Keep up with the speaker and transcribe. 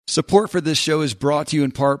Support for this show is brought to you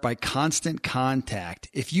in part by Constant Contact.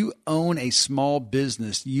 If you own a small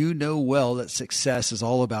business, you know well that success is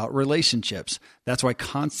all about relationships. That's why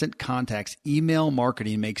Constant Contact's email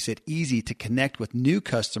marketing makes it easy to connect with new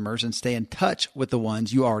customers and stay in touch with the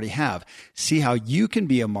ones you already have. See how you can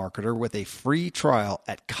be a marketer with a free trial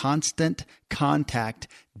at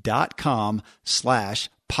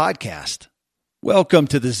constantcontact.com/podcast. Welcome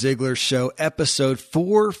to The Ziglar Show, episode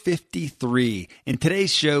 453. In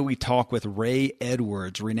today's show, we talk with Ray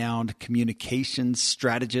Edwards, renowned communications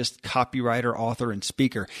strategist, copywriter, author, and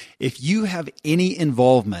speaker. If you have any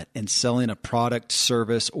involvement in selling a product,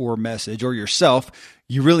 service, or message, or yourself,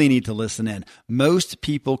 you really need to listen in. Most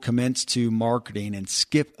people commence to marketing and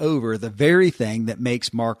skip over the very thing that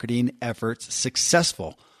makes marketing efforts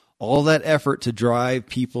successful. All that effort to drive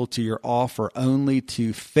people to your offer only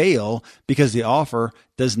to fail because the offer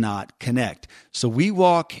does not connect. So we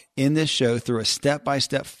walk in this show through a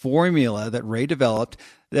step-by-step formula that Ray developed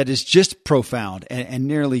that is just profound and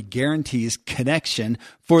nearly guarantees connection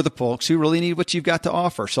for the folks who really need what you've got to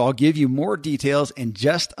offer. So I'll give you more details in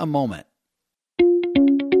just a moment.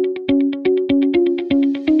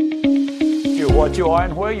 What you are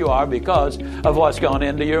and where you are because of what's gone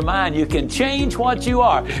into your mind. You can change what you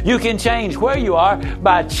are. You can change where you are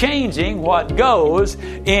by changing what goes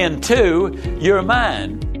into your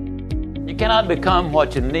mind. You cannot become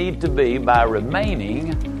what you need to be by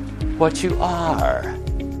remaining what you are.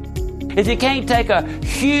 If you can't take a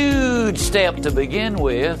huge step to begin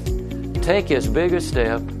with, take as big a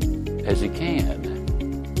step as you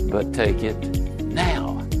can, but take it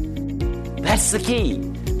now. That's the key.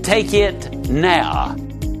 Take it now.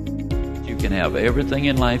 You can have everything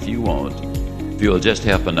in life you want if you'll just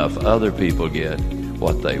help enough other people get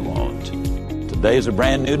what they want. Today's a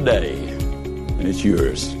brand new day, and it's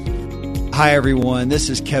yours. Hi, everyone. This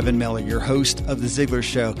is Kevin Miller, your host of The Ziglar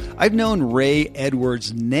Show. I've known Ray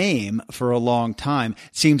Edwards' name for a long time.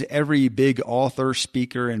 It seems every big author,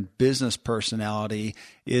 speaker, and business personality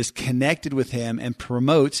is connected with him and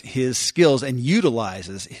promotes his skills and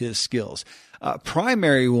utilizes his skills.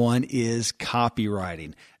 Primary one is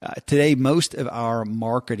copywriting. Today, most of our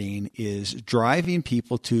marketing is driving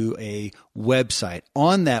people to a website.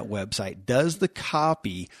 On that website, does the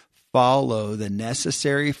copy follow the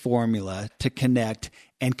necessary formula to connect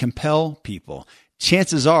and compel people?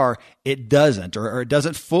 Chances are it doesn't, or it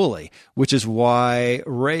doesn't fully, which is why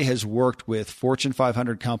Ray has worked with Fortune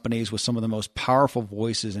 500 companies with some of the most powerful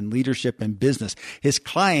voices in leadership and business. His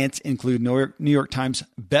clients include New York Times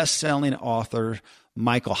best-selling author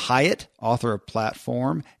Michael Hyatt, author of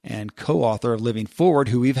Platform and co-author of Living Forward,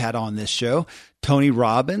 who we've had on this show, Tony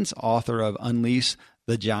Robbins, author of Unleash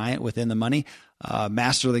the Giant Within the Money,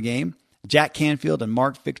 Master of the Game, Jack Canfield and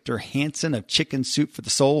Mark Victor Hansen of Chicken Soup for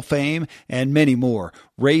the Soul fame, and many more.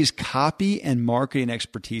 Ray's copy and marketing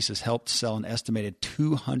expertise has helped sell an estimated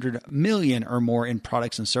 $200 million or more in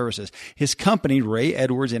products and services. His company, Ray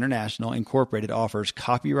Edwards International Incorporated, offers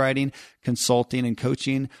copywriting, consulting and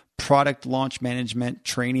coaching, product launch management,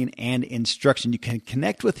 training, and instruction. You can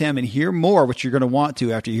connect with him and hear more, which you're going to want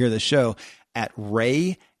to after you hear the show, at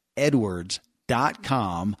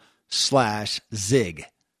rayedwards.com/zig.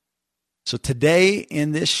 So today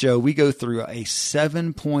in this show, we go through a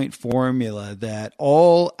 7-point formula that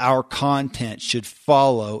all our content should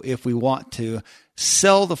follow if we want to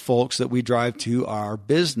sell the folks that we drive to our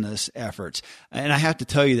business efforts. And I have to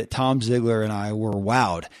tell you that Tom Ziglar and I were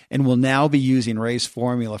wowed and will now be using Ray's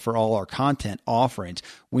formula for all our content offerings.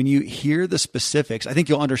 When you hear the specifics, I think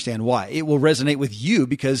you'll understand why. It will resonate with you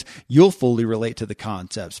because you'll fully relate to the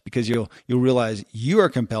concepts, because you'll realize you are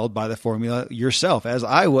compelled by the formula yourself, as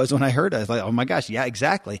I was when I heard it. I was like, oh my gosh, yeah,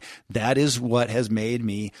 exactly. That is what has made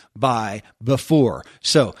me buy before.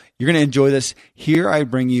 So you're going to enjoy this. Here I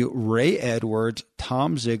bring you Ray Edwards,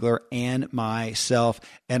 Tom Ziglar, and myself.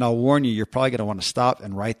 And I'll warn you, you're probably going to want to stop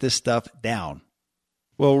and write this stuff down.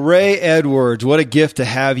 Well, Ray Edwards, what a gift to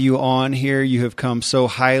have you on here. You have come so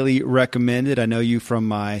highly recommended. I know you from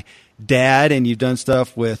my dad, and you've done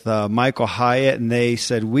stuff with Michael Hyatt, and they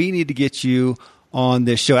said, we need to get you on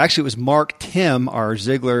this show. Actually, it was Mark Tim, our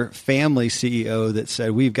Ziglar family CEO, that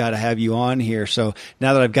said, we've got to have you on here. So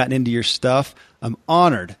now that I've gotten into your stuff, I'm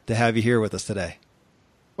honored to have you here with us today.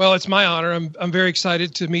 Well, it's my honor. I'm very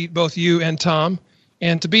excited to meet both you and Tom,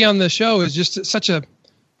 and to be on the show is just such a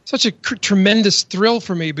tremendous thrill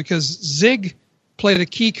for me, because Zig played a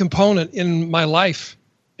key component in my life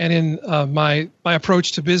and in my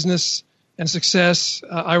approach to business and success.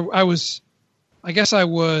 I guess I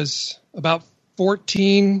was about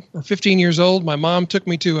 14 or 15 years old. My mom took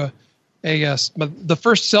me to the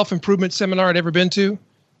first self-improvement seminar I'd ever been to,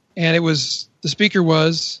 and it was the speaker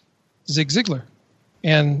was Zig Ziglar.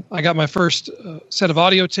 And I got my first set of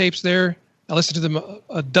audio tapes there. I listened to them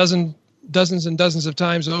dozens and dozens of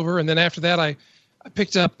times over. And then after that, I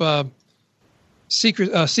picked up See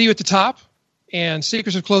You at the Top and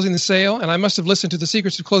Secrets of Closing the Sale. And I must have listened to the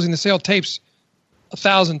Secrets of Closing the Sale tapes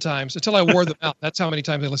 1,000 times until I wore them out. That's how many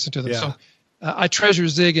times I listened to them. Yeah. So I treasure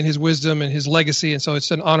Zig and his wisdom and his legacy. And so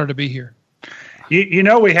it's an honor to be here. You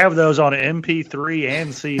know, we have those on MP3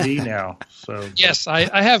 and CD now. So yes,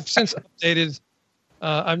 I have since updated.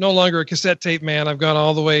 I'm no longer a cassette tape man. I've gone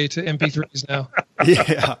all the way to MP3s now.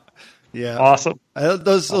 Yeah. Awesome.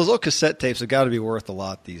 Those little cassette tapes have got to be worth a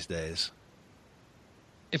lot these days.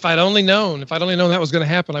 If I'd only known that was going to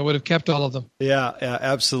happen, I would have kept all of them. Yeah,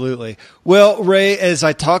 absolutely. Well, Ray, as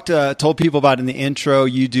I told people about in the intro,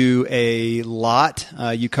 you do a lot.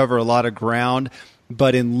 You cover a lot of ground.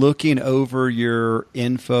 But in looking over your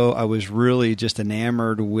info, I was really just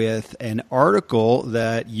enamored with an article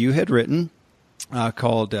that you had written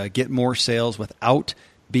called Get More Sales Without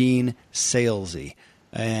Being Salesy.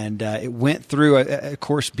 And it went through, of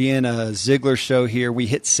course, being a Ziglar show here, we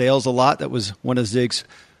hit sales a lot. That was one of Zig's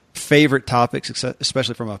favorite topics,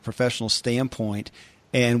 especially from a professional standpoint.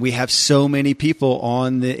 And we have so many people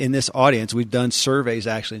in this audience. We've done surveys,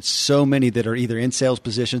 actually, and so many that are either in sales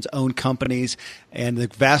positions, own companies, and the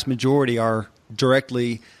vast majority are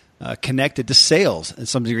directly connected to sales in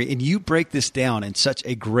some degree. And you break this down in such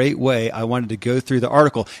a great way. I wanted to go through the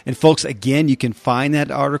article. And folks, again, you can find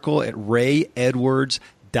that article at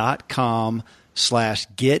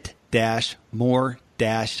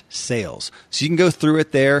rayedwards.com/get-more-sales. So you can go through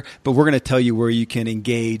it there, but we're going to tell you where you can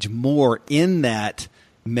engage more in that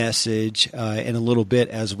message in a little bit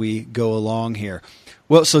as we go along here.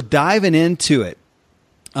 Well, so diving into it,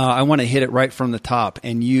 I want to hit it right from the top.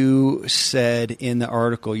 And you said in the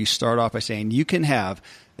article, you start off by saying you can have,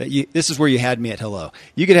 this is where you had me at hello.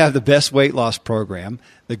 You could have the best weight loss program,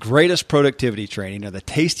 the greatest productivity training, or the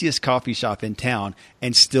tastiest coffee shop in town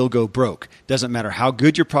and still go broke. Doesn't matter how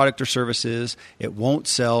good your product or service is, it won't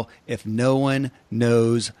sell if no one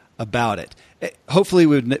knows about it. Hopefully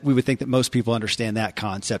we would think that most people understand that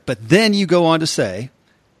concept. But then you go on to say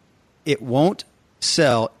it won't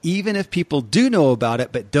sell even if people do know about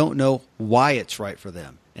it but don't know why it's right for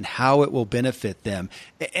them and how it will benefit them.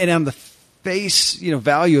 And on the face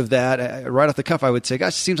value of that, right off the cuff, I would say,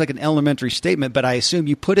 gosh, it seems like an elementary statement, but I assume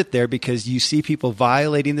you put it there because you see people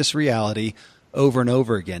violating this reality over and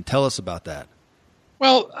over again. Tell us about that.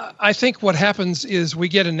 Well, I think what happens is we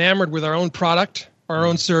get enamored with our own product, our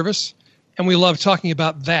own service, and we love talking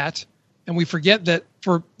about that. And we forget that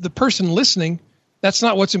for the person listening, that's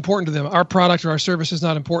not what's important to them. Our product or our service is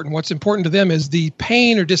not important. What's important to them is the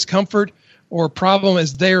pain or discomfort or problem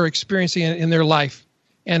as they're experiencing it in their life.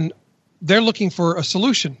 And they're looking for a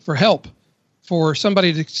solution, for help, for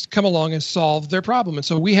somebody to come along and solve their problem. And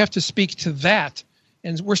so we have to speak to that.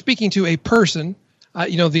 And we're speaking to a person. I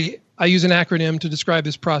use an acronym to describe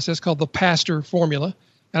this process called the PASTOR formula.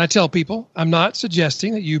 And I tell people, I'm not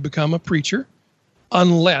suggesting that you become a preacher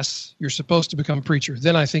unless you're supposed to become a preacher.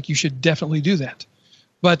 Then I think you should definitely do that.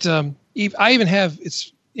 But I even have,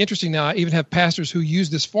 it's interesting now, I even have pastors who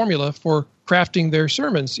use this formula for crafting their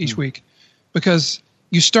sermons each week, because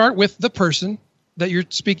you start with the person that you're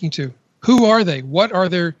speaking to. Who are they? What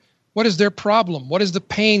is their problem? What is the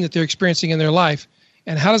pain that they're experiencing in their life?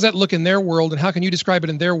 And how does that look in their world? And how can you describe it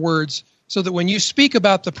in their words so that when you speak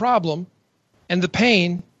about the problem and the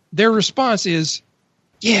pain, their response is,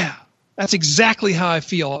 yeah, that's exactly how I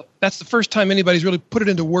feel. That's the first time anybody's really put it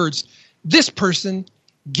into words. This person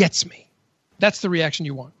gets me. That's the reaction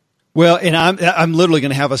you want. Well, and I'm literally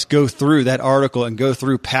going to have us go through that article and go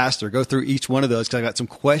through Pastor, go through each one of those, because I got some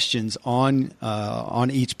questions on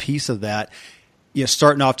each piece of that.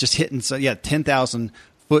 Starting off just hitting 10,000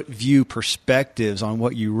 foot view perspectives on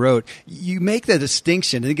what you wrote. You make the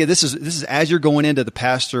distinction, and again, this is as you're going into the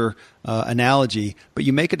pastor analogy, but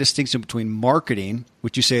you make a distinction between marketing,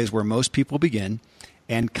 which you say is where most people begin,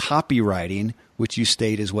 and copywriting, which you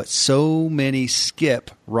state is what so many skip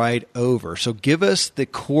right over. So give us the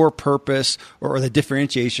core purpose or the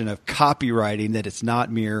differentiation of copywriting, that it's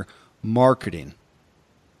not mere marketing.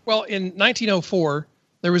 Well, in 1904,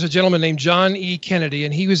 there was a gentleman named John E. Kennedy,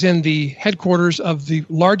 and he was in the headquarters of the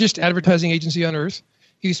largest advertising agency on earth.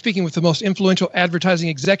 He was speaking with the most influential advertising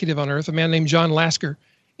executive on earth, a man named John Lasker.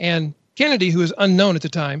 And Kennedy, who was unknown at the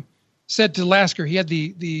time, said to Lasker, he had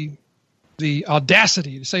the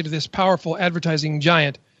audacity to say to this powerful advertising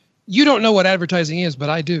giant, "You don't know what advertising is, but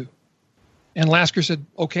I do." And Lasker said,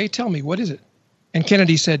 "Okay, tell me, what is it?" And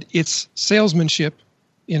Kennedy said, "It's salesmanship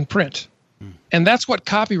in print." And that's what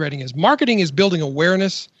copywriting is. Marketing is building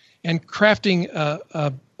awareness. and crafting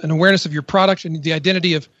an awareness of your product and the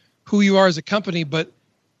identity of who you are as a company. But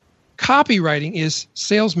copywriting is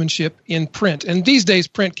salesmanship in print. And these days,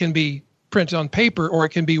 print can be print on paper, or it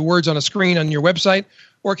can be words on a screen on your website,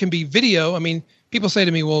 or it can be video. I mean, people say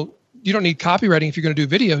to me, well, you don't need copywriting if you're going to do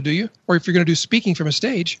video, do you? Or if you're going to do speaking from a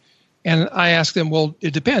stage. And I ask them, well,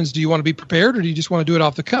 it depends. Do you want to be prepared, or do you just want to do it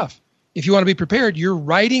off the cuff? If you want to be prepared, you're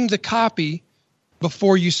writing the copy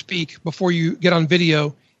before you speak, before you get on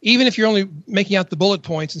video. Even if you're only making out the bullet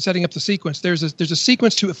points and setting up the sequence, there's a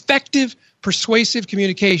sequence to effective, persuasive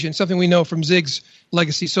communication, something we know from Zig's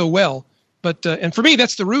legacy so well. But and for me,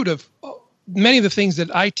 that's the root of many of the things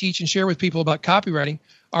that I teach and share with people about copywriting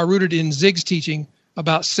are rooted in Zig's teaching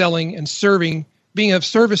about selling and serving, being of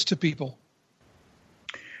service to people.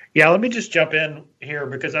 Yeah, let me just jump in here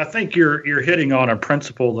because I think you're hitting on a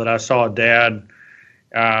principle that I saw Dad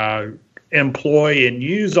employ and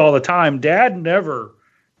use all the time. Dad never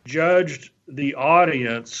judged the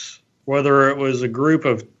audience, whether it was a group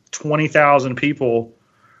of 20,000 people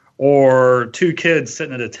or two kids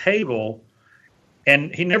sitting at a table,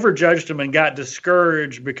 and he never judged them and got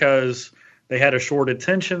discouraged because they had a short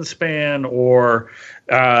attention span or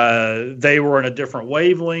they were in a different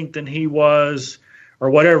wavelength than he was or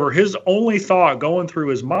whatever. His only thought going through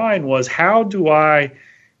his mind was, how do I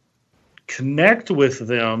connect with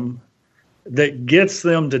them that gets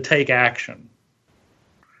them to take action?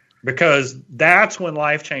 Because that's when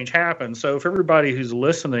life change happens. So if everybody who's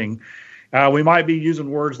listening, we might be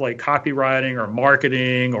using words like copywriting or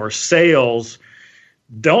marketing or sales.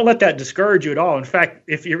 Don't let that discourage you at all. In fact,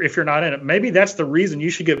 if you're not in it, maybe that's the reason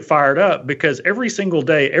you should get fired up, because every single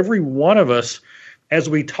day, every one of us, as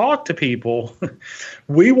we talk to people,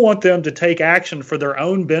 we want them to take action for their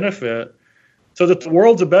own benefit so that the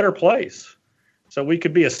world's a better place. So we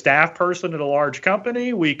could be a staff person at a large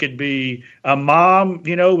company. We could be a mom,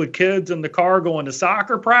 with kids in the car going to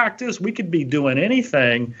soccer practice. We could be doing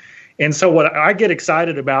anything. And so what I get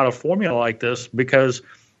excited about a formula like this, because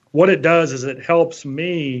what it does is it helps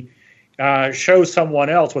me show someone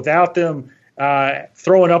else without them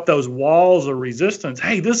throwing up those walls of resistance.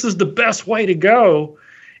 Hey, this is the best way to go.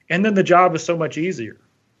 And then the job is so much easier.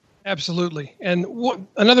 Absolutely. And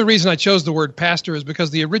another reason I chose the word pastor is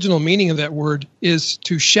because the original meaning of that word is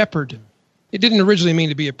to shepherd. It didn't originally mean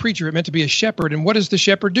to be a preacher. It meant to be a shepherd. And what does the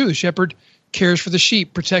shepherd do? The shepherd cares for the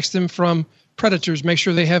sheep, protects them from predators, makes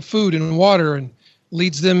sure they have food and water, and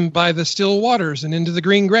leads them by the still waters and into the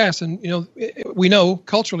green grass. And, we know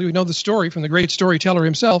culturally, we know the story from the great storyteller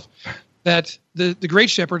himself, that the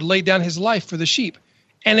great shepherd laid down his life for the sheep.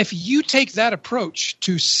 And if you take that approach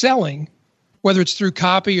to selling, whether it's through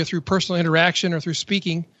copy or through personal interaction or through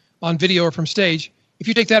speaking on video or from stage, if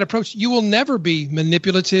you take that approach, you will never be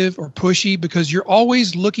manipulative or pushy, because you're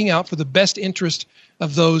always looking out for the best interest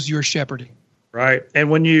of those you're shepherding. Right.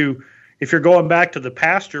 And if you're going back to the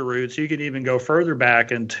pastor roots, you can even go further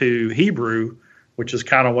back into Hebrew, which is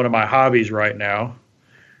kind of one of my hobbies right now.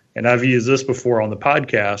 And I've used this before on the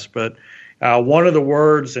podcast, but one of the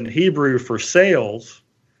words in Hebrew for sales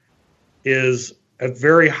is a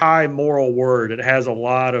very high moral word. It has a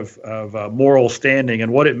lot of moral standing.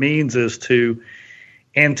 And what it means is to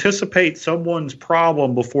anticipate someone's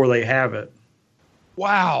problem before they have it.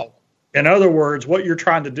 Wow. In other words, what you're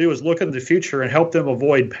trying to do is look in the future and help them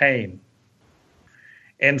avoid pain.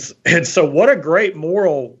 And so what a great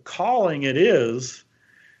moral calling it is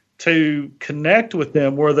to connect with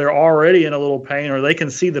them where they're already in a little pain, or they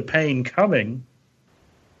can see the pain coming,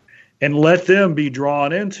 and let them be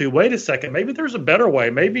drawn into, wait a second, maybe there's a better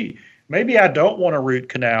way. Maybe I don't want a root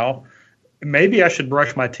canal. Maybe I should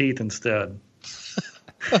brush my teeth instead.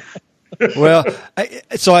 Well,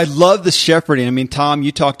 so I love the shepherding. I mean, Tom,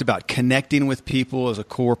 you talked about connecting with people as a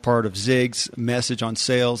core part of Zig's message on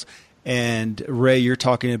sales. And Ray, you're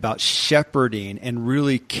talking about shepherding and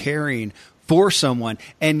really caring for someone.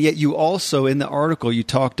 And yet you also, in the article, you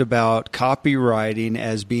talked about copywriting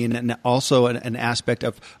as being also an aspect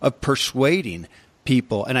of persuading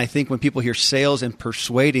people. And I think when people hear sales and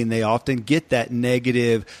persuading, they often get that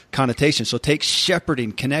negative connotation. So take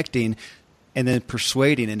shepherding, connecting, and then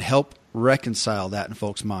persuading, and help reconcile that in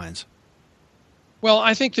folks' minds. Well,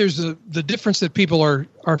 I think there's the difference that people are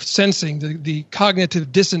sensing, the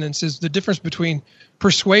cognitive dissonance is the difference between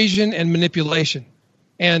persuasion and manipulation.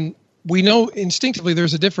 And we know instinctively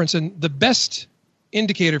there's a difference, and the best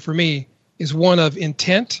indicator for me is one of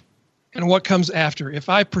intent and what comes after. If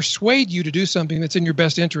I persuade you to do something that's in your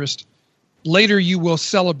best interest, later you will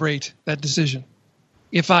celebrate that decision.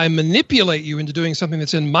 If I manipulate you into doing something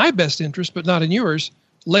that's in my best interest but not in yours,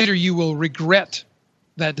 later you will regret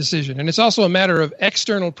that decision. And it's also a matter of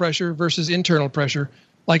external pressure versus internal pressure.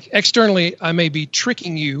 Like externally, I may be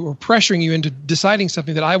tricking you or pressuring you into deciding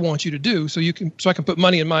something that I want you to do, so I can put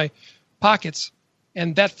money in my pockets,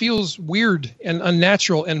 and that feels weird and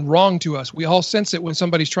unnatural and wrong to us. We all sense it when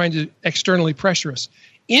somebody's trying to externally pressure us.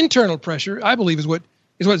 Internal pressure, I believe, is what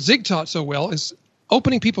Zig taught so well, is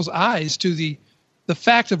opening people's eyes to the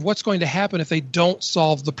fact of what's going to happen if they don't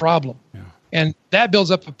solve the problem. Yeah. And that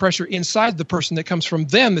builds up a pressure inside the person that comes from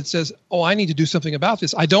them that says, oh, I need to do something about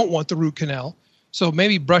this. I don't want the root canal. So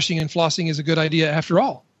maybe brushing and flossing is a good idea after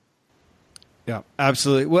all. Yeah,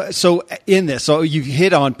 absolutely. Well, so in this, so you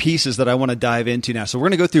hit on pieces that I want to dive into now. So we're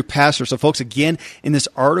going to go through Pastor. So folks, again, in this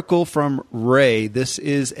article from Ray, this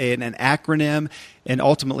is an acronym and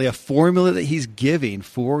ultimately a formula that he's giving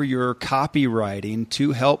for your copywriting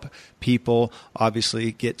to help people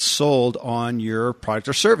obviously get sold on your product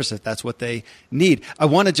or service if that's what they need. I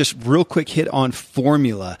want to just real quick hit on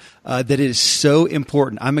formula that is so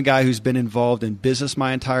important. I'm a guy who's been involved in business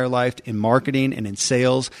my entire life, in marketing and in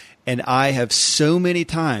sales. And I have so many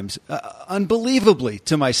times, unbelievably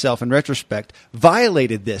to myself in retrospect,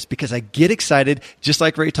 violated this because I get excited, just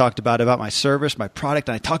like Ray talked about my service, my product,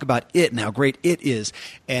 and I talk about it and how great it is.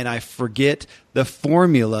 And I forget the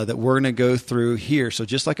formula that we're going to go through here. So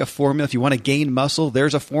just like a formula, if you want to gain muscle,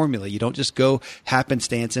 there's a formula. You don't just go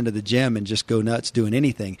happenstance into the gym and just go nuts doing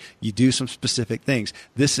anything. You do some specific things.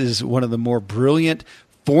 This is one of the more brilliant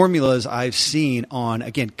formulas I've seen on,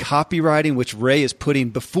 again, copywriting, which Ray is putting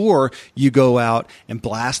before you go out and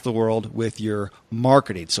blast the world with your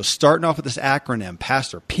marketing. So starting off with this acronym,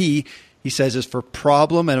 Pastor P, he says, is for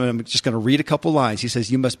problem, and I'm just going to read a couple lines. He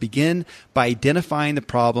says, you must begin by identifying the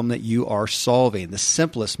problem that you are solving. The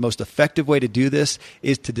simplest, most effective way to do this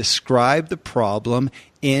is to describe the problem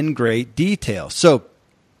in great detail. So,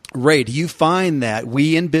 Ray, do you find that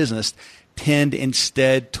we in business tend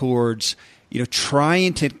instead towards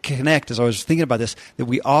trying to connect, as I was thinking about this,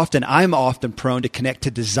 that I'm often prone to connect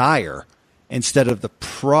to desire instead of the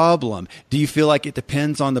problem. Do you feel like it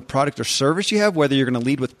depends on the product or service you have, whether you're going to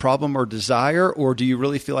lead with problem or desire, or do you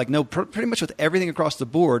really feel like, no, pretty much with everything across the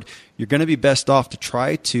board, you're going to be best off to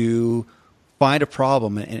try to find a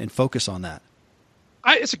problem and focus on that?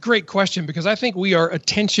 It's a great question because I think we are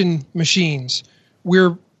attention machines.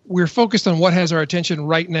 We're focused on what has our attention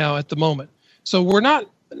right now at the moment. So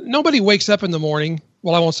nobody wakes up in the morning.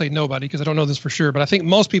 Well, I won't say nobody because I don't know this for sure, but I think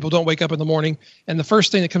most people don't wake up in the morning and the first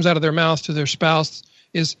thing that comes out of their mouth to their spouse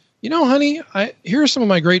is, honey, here are some of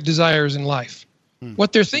my great desires in life.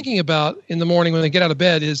 What they're thinking about in the morning when they get out of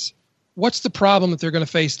bed is, what's the problem that they're going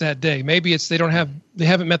to face that day? Maybe it's they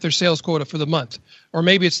haven't met their sales quota for the month, or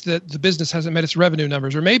maybe it's that the business hasn't met its revenue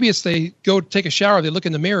numbers, or maybe it's they go take a shower, they look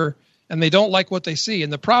in the mirror, and they don't like what they see.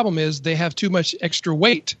 And the problem is they have too much extra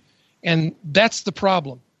weight. And that's the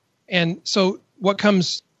problem. And so what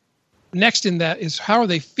comes next in that is, how are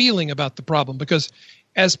they feeling about the problem? Because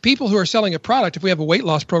as people who are selling a product, if we have a weight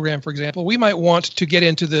loss program, for example, we might want to get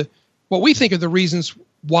into what we think are the reasons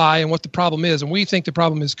why and what the problem is. And we think the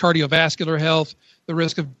problem is cardiovascular health, the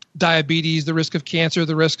risk of diabetes, the risk of cancer,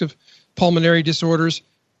 the risk of pulmonary disorders.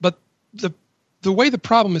 But the way the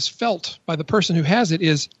problem is felt by the person who has it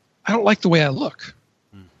is, I don't like the way I look.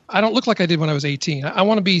 I don't look like I did when I was 18. I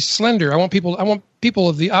want to be slender. I want people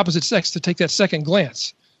of the opposite sex to take that second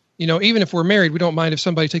glance. Even if we're married, we don't mind if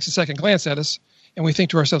somebody takes a second glance at us and we think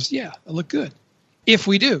to ourselves, yeah, I look good. If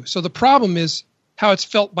we do. So the problem is how it's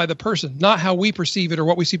felt by the person, not how we perceive it or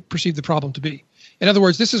what we perceive the problem to be. In other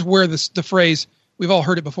words, this is where the phrase, we've all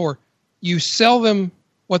heard it before, you sell them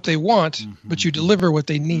what they want, but you deliver what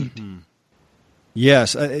they need.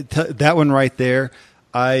 Yes, that one right there.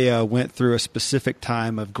 I went through a specific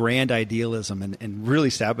time of grand idealism and really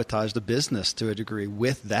sabotaged the business to a degree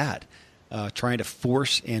with that, trying to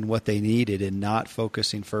force in what they needed and not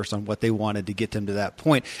focusing first on what they wanted to get them to that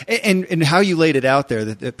point. And how you laid it out there,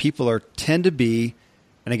 that people tend to be,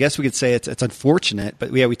 and I guess we could say it's unfortunate,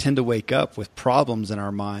 but we tend to wake up with problems in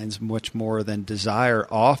our minds much more than desire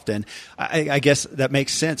often. I guess that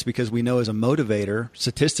makes sense because we know as a motivator,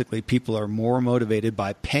 statistically, people are more motivated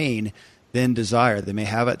by pain than desire. They may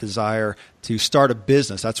have a desire to start a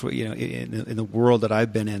business. That's what, in the world that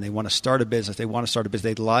I've been in, they want to start a business. They want to start a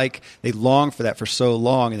business. They long for that for so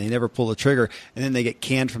long, and they never pull the trigger. And then they get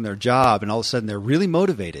canned from their job, and all of a sudden they're really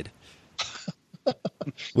motivated.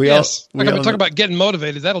 Talk about getting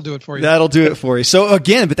motivated. That'll do it for you. That'll do it for you. So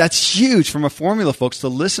again, but that's huge from a formula, folks, to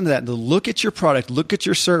listen to that and to look at your product, look at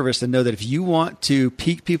your service, and know that if you want to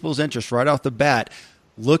pique people's interest right off the bat,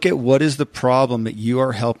 look at what is the problem that you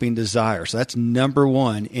are helping desire. So that's number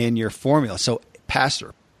one in your formula. So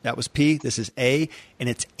Pastor, that was P, this is A, and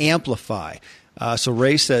it's amplify. So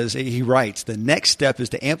Ray says, he writes, the next step is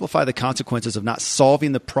to amplify the consequences of not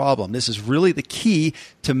solving the problem. This is really the key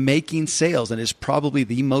to making sales and is probably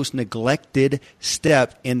the most neglected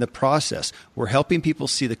step in the process. We're helping people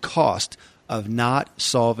see the cost of not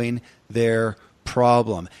solving their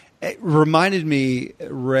problem. It reminded me,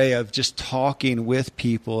 Ray, of just talking with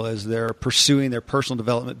people as they're pursuing their personal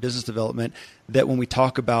development, business development, that when we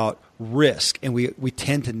talk about risk, and we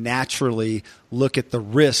tend to naturally look at the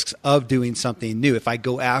risks of doing something new. If I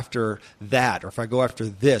go after that, or if I go after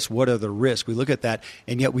this, what are the risks? We look at that,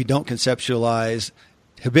 and yet we don't conceptualize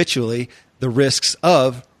habitually the risks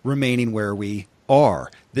of remaining where we are.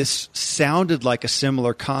 This sounded like a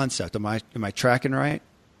similar concept. Am I tracking right?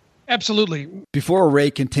 Absolutely. Before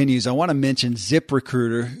Ray continues, I want to mention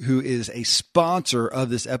ZipRecruiter, who is a sponsor of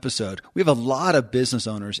this episode. We have a lot of business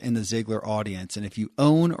owners in the Ziglar audience, and if you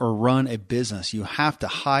own or run a business, you have to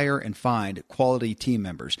hire and find quality team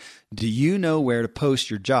members. Do you know where to post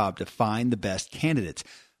your job to find the best candidates?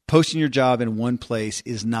 Posting your job in one place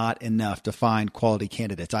is not enough to find quality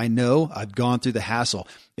candidates. I know, I've gone through the hassle.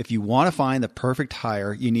 If you want to find the perfect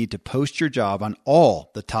hire, you need to post your job on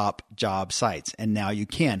all the top job sites. And now you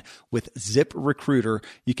can. With ZipRecruiter,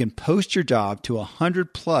 you can post your job to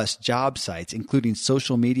 100 plus job sites, including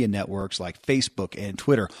social media networks like Facebook and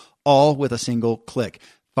Twitter, all with a single click.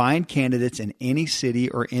 Find candidates in any city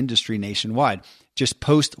or industry nationwide. Just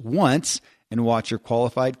post once and watch your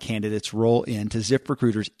qualified candidates roll into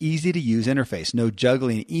ZipRecruiter's easy-to-use interface. No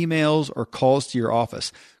juggling emails or calls to your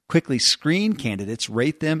office. Quickly screen candidates,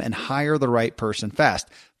 rate them, and hire the right person fast.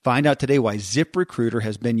 Find out today why ZipRecruiter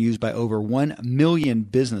has been used by over 1 million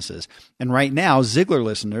businesses. And right now, Ziglar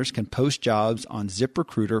listeners can post jobs on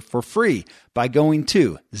ZipRecruiter for free by going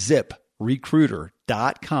to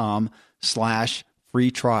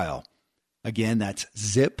ZipRecruiter.com/free trial. Again, that's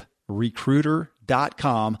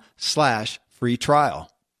ZipRecruiter.com/free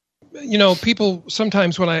trial. You know, people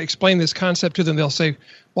sometimes when I explain this concept to them, they'll say,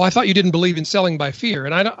 well, I thought you didn't believe in selling by fear.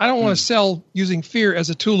 And I don't want to sell using fear as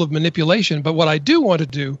a tool of manipulation. But what I do want to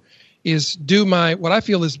do is do what I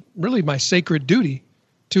feel is really my sacred duty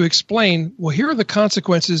to explain, well, here are the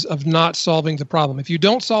consequences of not solving the problem. If you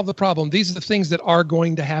don't solve the problem, these are the things that are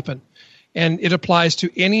going to happen. And it applies to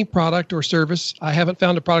any product or service. I haven't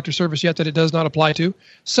found a product or service yet that it does not apply to.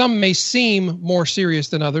 Some may seem more serious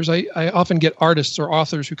than others. I often get artists or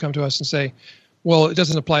authors who come to us and say, well, it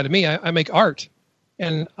doesn't apply to me. I make art.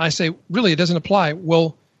 And I say, really, it doesn't apply.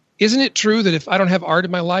 Well, isn't it true that if I don't have art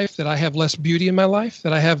in my life, that I have less beauty in my life,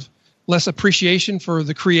 that I have less appreciation for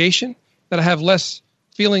the creation, that I have less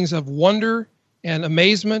feelings of wonder and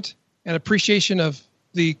amazement and appreciation of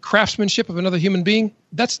the craftsmanship of another human being?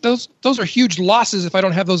 Those are huge losses if I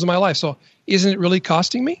don't have those in my life. So isn't it really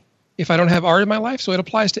costing me if I don't have art in my life? So it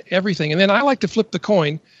applies to everything. And then I like to flip the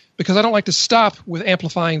coin because I don't like to stop with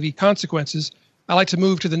amplifying the consequences. I like to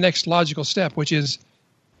move to the next logical step, which is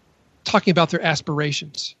talking about their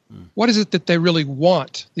aspirations. What is it that they really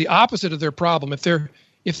want? The opposite of their problem. If they're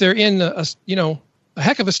in a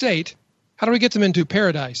heck of a state, how do we get them into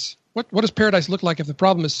paradise? What does paradise look like if the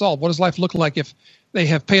problem is solved? What does life look like if they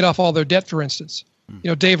have paid off all their debt, for instance? You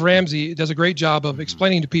know, Dave Ramsey does a great job of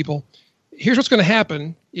explaining to people, here's what's going to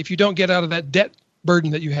happen if you don't get out of that debt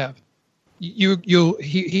burden that you have.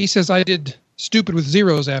 He says, I did stupid with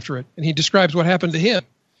zeros after it, and he describes what happened to him.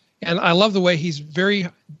 And I love the way he's very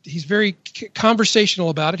conversational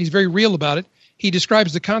about it. He's very real about it. He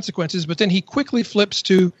describes the consequences, but then he quickly flips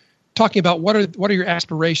to talking about what are your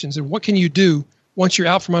aspirations and what can you do once you're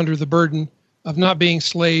out from under the burden of not being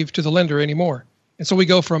slave to the lender anymore. And so we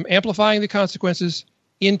go from amplifying the consequences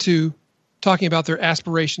into talking about their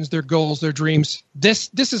aspirations, their goals, their dreams.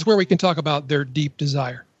 This is where we can talk about their deep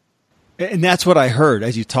desire. And that's what I heard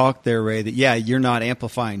as you talked there, Ray, that, yeah, you're not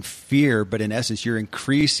amplifying fear, but in essence, you're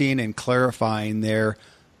increasing and clarifying their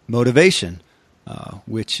motivation,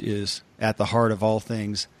 which is at the heart of all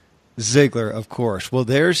things Ziglar, of course. Well,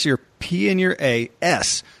 there's your P and your A,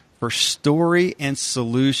 S for story and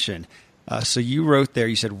solution. So you wrote there,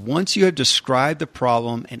 you said, once you have described the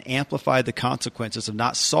problem and amplified the consequences of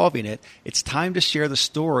not solving it, it's time to share the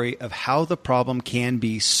story of how the problem can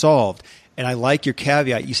be solved. And I like your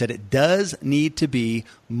caveat. You said it does need to be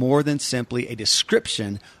more than simply a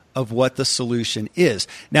description of what the solution is.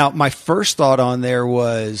 Now, my first thought on there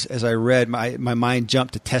was, as I read, my mind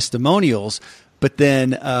jumped to testimonials. But then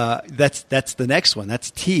that's the next one. That's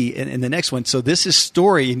T in the next one. So this is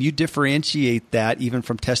story, and you differentiate that even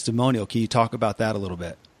from testimonial. Can you talk about that a little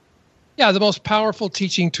bit? Yeah, the most powerful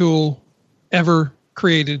teaching tool ever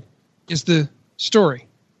created is the story.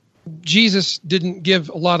 Jesus didn't give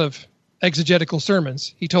a lot of exegetical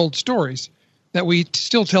sermons. He told stories. that we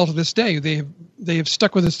still tell to this day. They have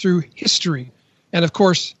stuck with us through history. And of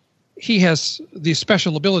course, he has the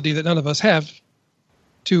special ability that none of us have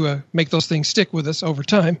to make those things stick with us over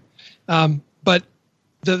time. But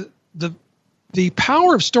the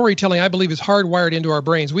power of storytelling, I believe, is hardwired into our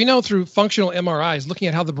brains. We know through functional MRIs, looking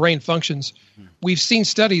at how the brain functions, we've seen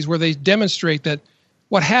studies where they demonstrate that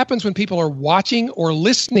what happens when people are watching or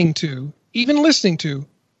listening to, even listening to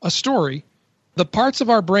a story, the parts of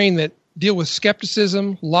our brain that deal with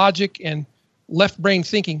skepticism, logic, and left brain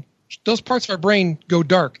thinking, those parts of our brain go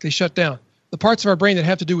dark. They shut down. The parts of our brain that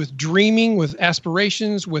have to do with dreaming, with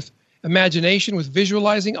aspirations, with imagination, with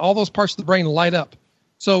visualizing, all those parts of the brain light up.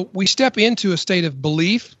 So we step into a state of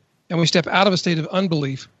belief and we step out of a state of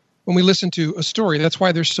unbelief when we listen to a story. That's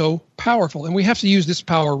why they're so powerful. And we have to use this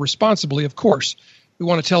power responsibly, of course. We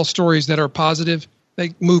want to tell stories that are positive,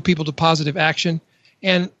 they move people to positive action.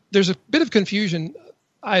 And there's a bit of confusion.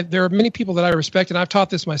 There are many people that I respect, and I've taught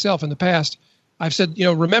this myself in the past. I've said,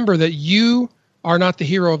 remember that you are not the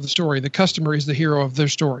hero of the story. The customer is the hero of their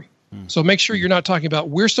story. So make sure you're not talking about,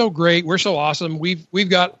 we're so great, we're so awesome, we've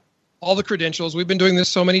got all the credentials, we've been doing this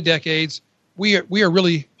so many decades, we are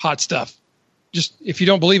really hot stuff. Just, if you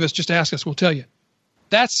don't believe us, just ask us, we'll tell you.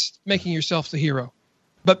 That's making yourself the hero.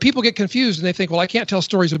 But people get confused and they think, well, I can't tell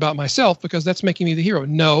stories about myself because that's making me the hero.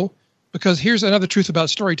 No, because here's another truth about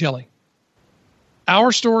storytelling.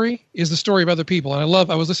 Our story is the story of other people. And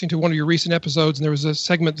I was listening to one of your recent episodes, and there was a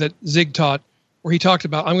segment that Zig taught where he talked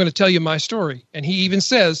about, I'm going to tell you my story. And he even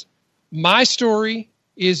says, my story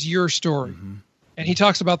is your story. Mm-hmm. And he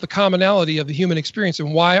talks about the commonality of the human experience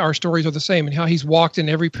and why our stories are the same and how he's walked in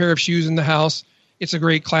every pair of shoes in the house. It's a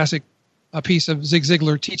great classic piece of Zig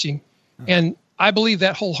Ziglar teaching. Mm-hmm. And I believe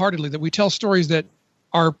that wholeheartedly, that we tell stories that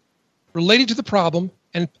are related to the problem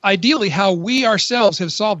and ideally how we ourselves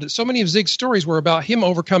have solved it. So many of Zig's stories were about him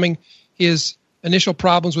overcoming his initial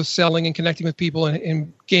problems with selling and connecting with people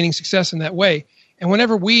and gaining success in that way. And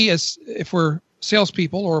whenever if we're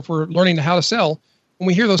salespeople or if we're learning how to sell, when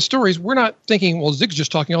we hear those stories, we're not thinking, well, Zig's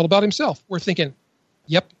just talking all about himself. We're thinking,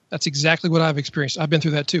 yep, that's exactly what I've experienced. I've been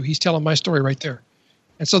through that too. He's telling my story right there.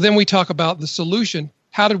 And so then we talk about the solution.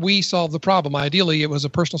 How did we solve the problem? Ideally, it was a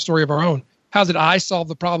personal story of our own. How did I solve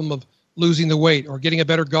the problem of losing the weight or getting a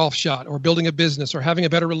better golf shot or building a business or having a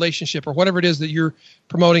better relationship or whatever it is that you're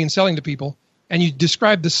promoting and selling to people? And you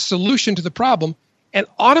describe the solution to the problem, and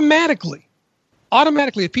automatically,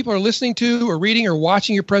 if people are listening to or reading or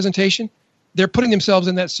watching your presentation, they're putting themselves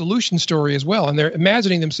in that solution story as well. And they're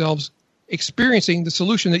imagining themselves experiencing the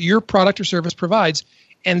solution that your product or service provides.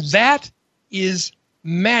 And that is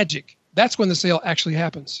magic. That's when the sale actually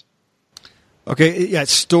happens. Okay, yeah,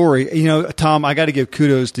 story. Tom, I got to give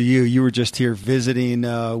kudos to you. You were just here visiting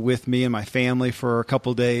with me and my family for a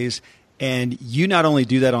couple of days. And you not only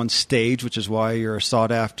do that on stage, which is why you're a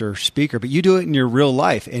sought-after speaker, but you do it in your real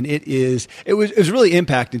life. And it was really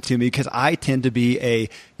impacting to me because I tend to be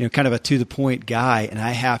a kind of a to-the-point guy, and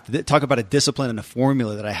I have to talk about a discipline and a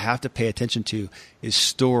formula that I have to pay attention to is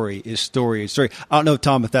story. I don't know,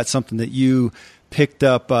 Tom, if that's something that you picked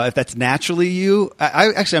up, if that's naturally you.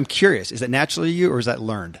 I'm curious. Is that naturally you or is that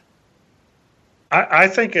learned? I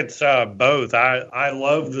think it's both. I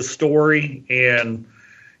love the story, and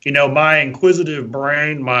my inquisitive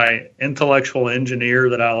brain, my intellectual engineer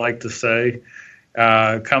that I like to say,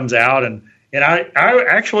 comes out. And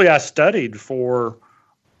I studied for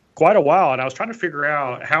quite a while, and I was trying to figure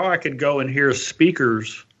out how I could go and hear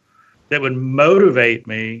speakers that would motivate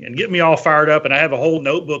me and get me all fired up. And I have a whole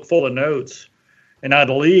notebook full of notes, and I'd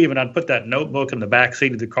leave and I'd put that notebook in the back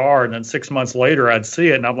seat of the car. And then 6 months later, I'd see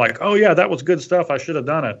it and I'm like, oh yeah, that was good stuff. I should have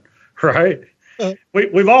done it. Right.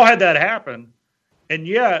 We've all had that happen. And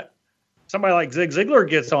yet, somebody like Zig Ziglar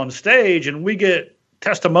gets on stage, and we get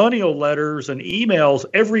testimonial letters and emails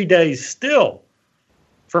every day still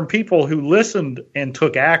from people who listened and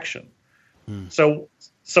took action. So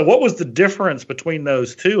what was the difference between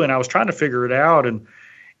those two? And I was trying to figure it out. And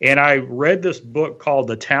I read this book called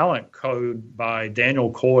The Talent Code by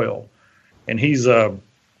Daniel Coyle. And he's a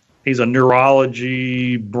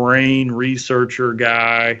neurology, brain researcher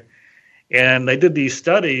guy. And they did these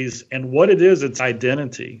studies, and what it is, it's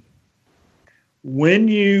identity. When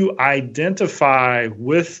you identify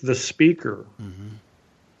with the speaker,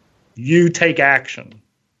 you take action.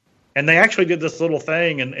 And they actually did this little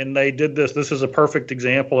thing, and they did this. This is a perfect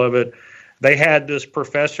example of it. They had this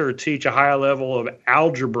professor teach a high level of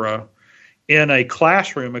algebra in a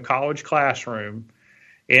classroom, a college classroom.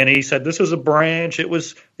 And he said, this is a branch. It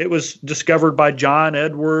was discovered by John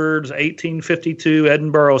Edwards, 1852,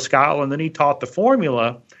 Edinburgh, Scotland. Then he taught the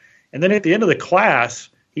formula. And then at the end of the class,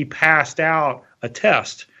 he passed out a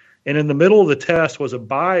test. And in the middle of the test was a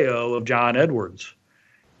bio of John Edwards.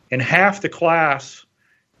 And half the class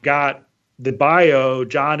got the bio.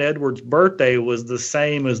 John Edwards' birthday was the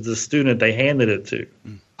same as the student they handed it to.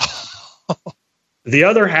 The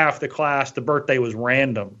other half of the class, the birthday was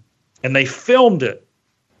random. And they filmed it.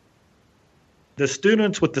 The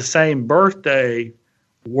students with the same birthday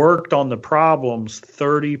worked on the problems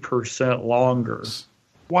 30% longer.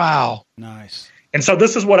 Wow. Nice. And so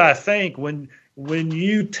this is what I think when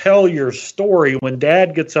you tell your story, when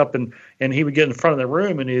Dad gets up and he would get in front of the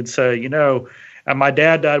room and he'd say, you know, my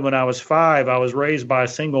dad died when I was 5. I was raised by a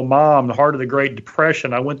single mom, the heart of the Great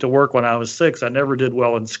Depression. I went to work when I was 6. I never did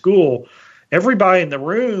well in school. Everybody in the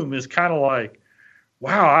room is kind of like,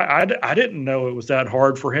 wow, I didn't know it was that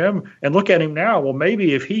hard for him. And look at him now. Well,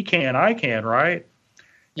 maybe if he can, I can, right?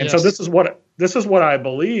 And Yes. so this is what I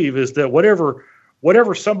believe is that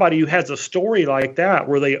whatever somebody who has a story like that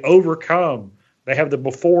where they overcome, they have the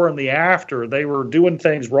before and the after, they were doing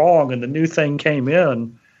things wrong and the new thing came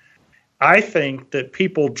in. I think that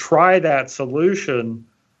people try that solution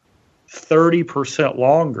 30%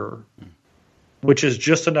 longer, which is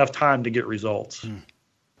just enough time to get results.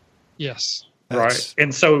 Yes. Right.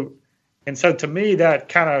 And so to me, that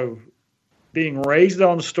kind of being raised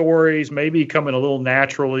on stories, maybe coming a little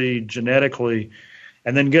naturally, genetically,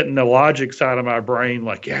 and then getting the logic side of my brain,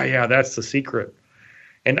 like, yeah, that's the secret.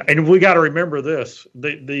 And we got to remember this.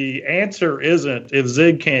 The answer isn't if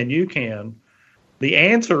Zig can, you can. The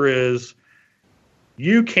answer is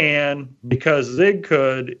you can because Zig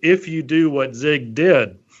could if you do what Zig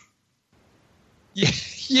did.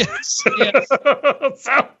 Yes. Yes.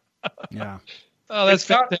 So, Yeah. Oh, that's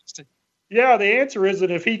fantastic. yeah, the answer isn't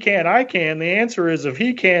if he can, I can. The answer is if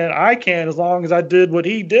he can, I can, as long as I did what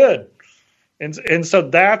he did. And so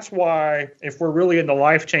that's why if we're really in the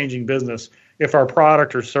life-changing business, if our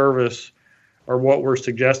product or service or what we're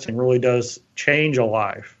suggesting really does change a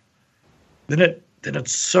life, then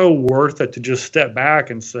it's so worth it to just step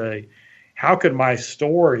back and say, how could my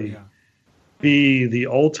story be the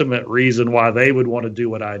ultimate reason why they would want to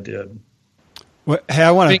do what I did? Well, hey,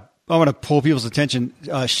 I want to pull people's attention.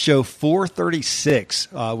 Show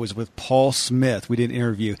 436 was with Paul Smith. We did an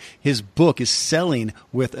interview. His book is Selling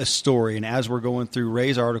with a Story. And as we're going through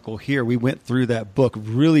Ray's article here, we went through that book.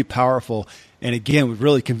 Really powerful. And again,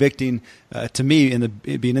 really convicting to me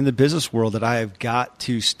being in the business world that I have got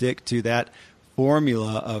to stick to that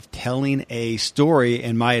formula of telling a story,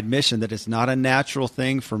 and my admission that it's not a natural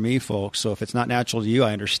thing for me, folks. So if it's not natural to you,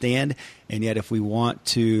 I understand. And yet if we want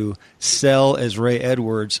to sell as Ray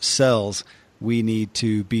Edwards sells, we need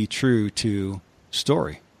to be true to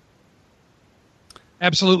story.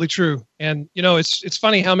 Absolutely true. And, you know, it's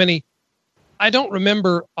funny how many, I don't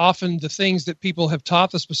remember often the things that people have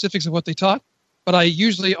taught, the specifics of what they taught, but I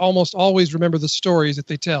usually almost always remember the stories that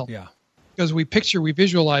they tell. Yeah. Because we picture, we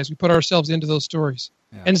visualize, we put ourselves into those stories.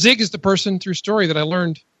 Yeah. And Zig is the person through story that I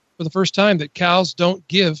learned for the first time that cows don't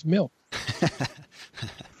give milk.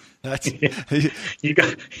 That's you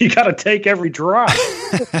got to take every drop.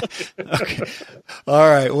 Okay. All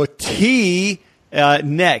right. Well, T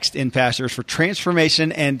next in pastors for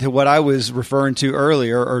transformation, and to what I was referring to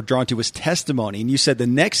earlier or drawn to was testimony. And you said the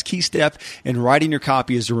next key step in writing your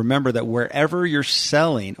copy is to remember that whatever you're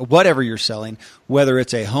selling, whether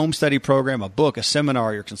it's a home study program, a book, a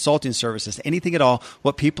seminar, your consulting services, anything at all,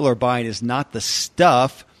 what people are buying is not the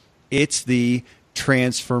stuff, it's the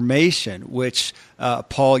transformation, which,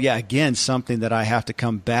 Paul, again, something that I have to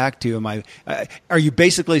come back to. Are you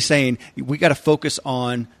basically saying we got to focus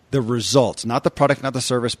on the results, not the product, not the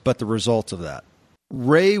service, but the results of that?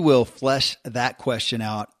 Ray will flesh that question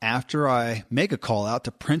out after I make a call out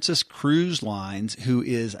to Princess Cruise Lines, who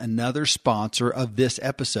is another sponsor of this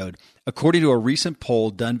episode. According to a recent poll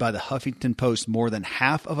done by the Huffington Post, more than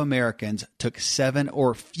half of Americans took 7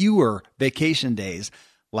 or fewer vacation days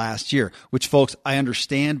last year, which, folks, I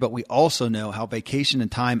understand, but we also know how vacation and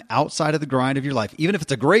time outside of the grind of your life, even if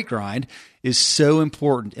it's a great grind, is so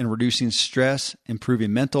important in reducing stress,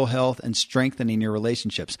 improving mental health, and strengthening your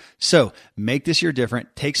relationships. So make this year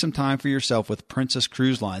different. Take some time for yourself with Princess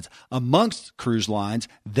Cruise Lines. Amongst cruise lines,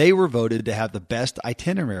 they were voted to have the best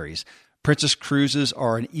itineraries. Princess Cruises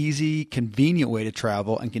are an easy, convenient way to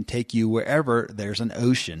travel and can take you wherever there's an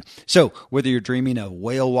ocean. So whether you're dreaming of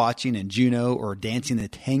whale watching in Juneau or dancing the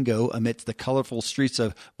tango amidst the colorful streets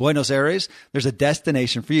of Buenos Aires, there's a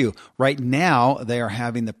destination for you. Right now, they are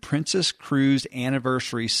having the Princess Cruise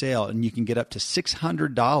Anniversary Sale, and you can get up to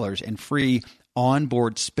 $600 in free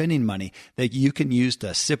onboard spending money that you can use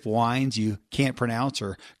to sip wines you can't pronounce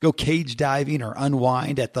or go cage diving or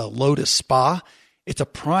unwind at the Lotus Spa. It's a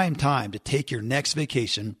prime time to take your next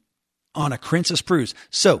vacation on a Princess Cruise.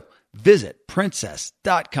 So Visit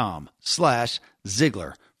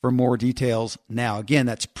princess.com/Ziglar for more details now. Again,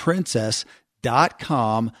 that's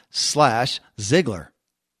princess.com/Ziglar.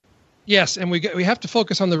 Yes, and we have to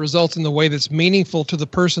focus on the results in the way that's meaningful to the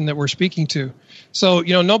person that we're speaking to. So,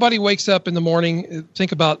 nobody wakes up in the morning.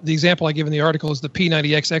 Think about the example I give in the article is the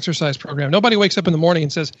P90X exercise program. Nobody wakes up in the morning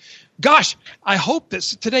and says, gosh, I hope that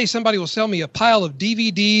today somebody will sell me a pile of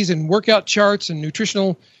DVDs and workout charts and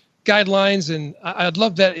nutritional guidelines, and I'd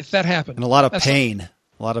love that if that happened. And a lot of pain.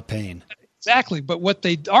 Exactly. But what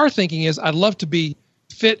they are thinking is, I'd love to be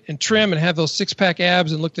fit and trim and have those six-pack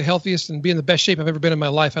abs and look the healthiest and be in the best shape I've ever been in my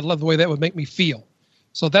life. I'd love the way that would make me feel.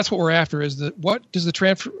 So that's what we're after is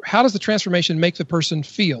how does the transformation make the person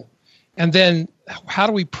feel? And then how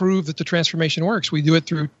do we prove that the transformation works? We do it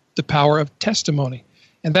through the power of testimony.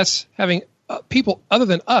 And that's having people other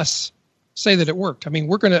than us say that it worked. I mean,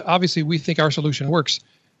 obviously we think our solution works.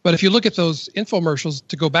 But if you look at those infomercials,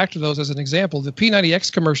 to go back to those as an example, the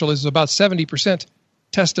P90X commercial is about 70%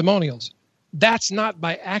 testimonials. That's not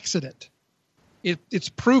by accident. It's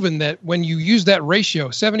proven that when you use that ratio,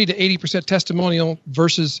 70 to 80% testimonial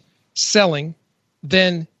versus selling,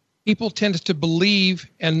 then people tend to believe,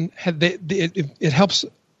 and it helps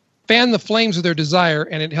fan the flames of their desire,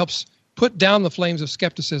 and it helps put down the flames of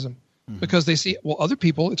skepticism. Because they see, well, other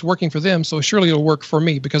people, it's working for them, so surely it'll work for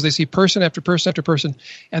me, because they see person after person after person.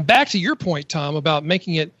 And back to your point, Tom, about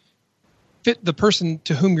making it fit the person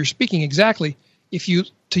to whom you're speaking exactly,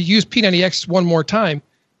 to use P90X one more time,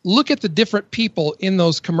 look at the different people in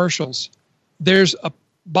those commercials. There's a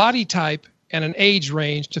body type and an age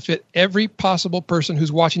range to fit every possible person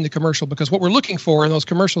who's watching the commercial, because what we're looking for in those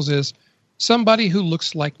commercials is somebody who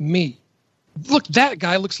looks like me. Look, that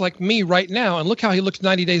guy looks like me right now, and look how he looks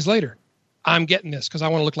 90 days later. I'm getting this because I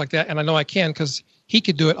want to look like that, and I know I can because he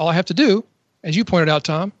could do it. All I have to do, as you pointed out,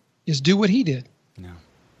 Tom, is do what he did.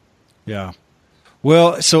 Yeah.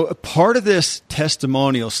 Well, so a part of this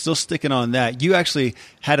testimonial, still sticking on that, you actually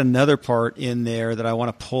had another part in there that I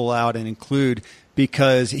want to pull out and include,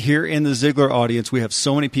 because here in the Ziglar audience, we have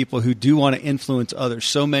so many people who do want to influence others,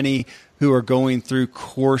 so many who are going through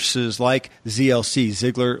courses like ZLC,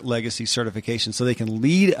 Ziglar Legacy Certification, so they can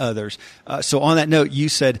lead others. So on that note, you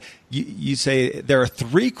said you say there are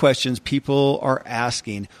 3 questions people are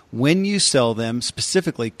asking when you sell them,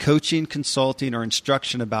 specifically coaching, consulting, or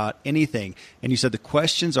instruction about anything. And you said the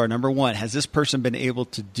questions are, number 1, has this person been able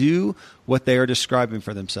to do what they are describing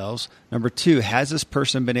for themselves? Number 2, has this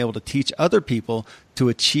person been able to teach other people to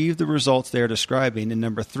achieve the results they are describing? And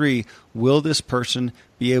number 3, will this person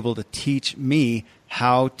be able to teach me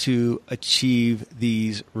how to achieve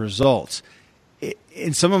these results?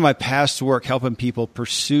 In some of my past work helping people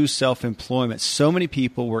pursue self-employment, so many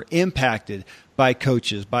people were impacted by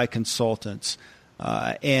coaches, by consultants,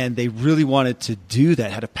 and they really wanted to do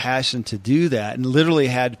that, had a passion to do that, and literally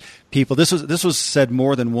had people. This was said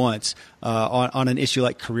more than once on an issue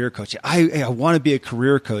like career coaching. I want to be a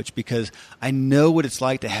career coach because I know what it's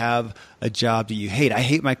like to have a job that you hate. I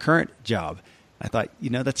hate my current job. I thought,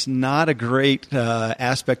 that's not a great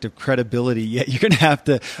aspect of credibility yet. You're going to have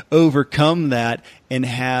to overcome that and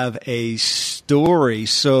have a story.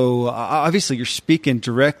 So obviously you're speaking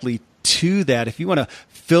directly to that. If you want to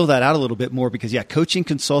fill that out a little bit more, because coaching,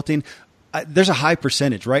 consulting, there's a high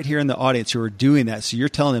percentage right here in the audience who are doing that. So you're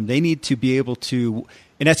telling them they need to be able to,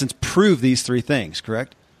 in essence, prove these 3 things,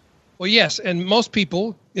 correct? Well, yes, and most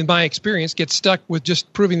people, in my experience, get stuck with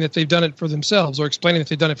just proving that they've done it for themselves or explaining that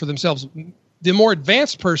they've done it for themselves. The more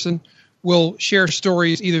advanced person will share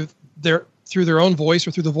stories either through their own voice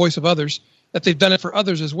or through the voice of others, that they've done it for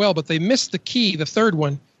others as well, but they miss the key, the third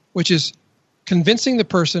one, which is convincing the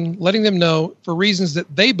person, letting them know for reasons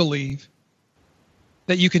that they believe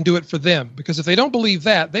that you can do it for them. Because if they don't believe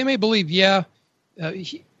that, they may believe,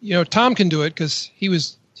 Tom can do it because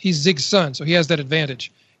he's Zig's son, so he has that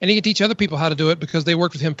advantage. And he can teach other people how to do it because they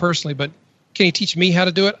worked with him personally, but can he teach me how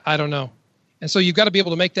to do it? I don't know. And so you've got to be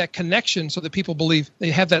able to make that connection so that people believe,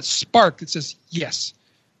 they have that spark that says yes,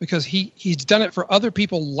 because he's done it for other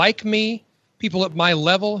people like me, people at my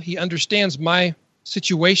level. He understands my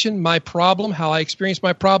situation, my problem, how I experience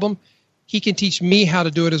my problem. He can teach me how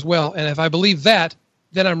to do it as well. And if I believe that,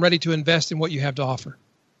 then I'm ready to invest in what you have to offer.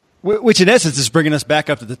 Which in essence is bringing us back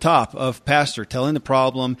up to the top of pastor, telling the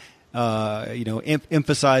problem,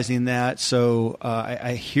 emphasizing that. So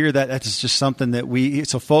I hear that. That's just something that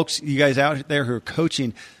so folks, you guys out there who are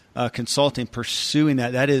coaching, consulting, pursuing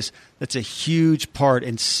that's a huge part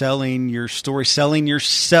in selling your story, selling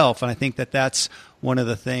yourself. And I think that's one of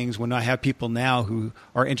the things when I have people now who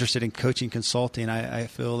are interested in coaching consulting, I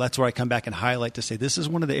feel that's where I come back and highlight to say, this is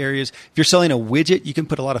one of the areas. If you're selling a widget, you can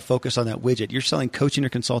put a lot of focus on that widget. You're selling coaching or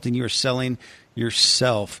consulting, you are selling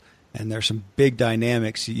yourself. And there's some big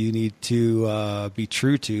dynamics you need to be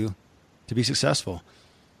true to be successful.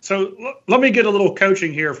 So let me get a little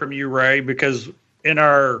coaching here from you, Ray, because in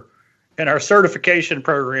our certification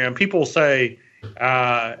program, people say,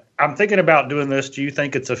 I'm thinking about doing this. Do you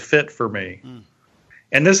think it's a fit for me?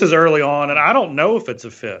 And this is early on, and I don't know if it's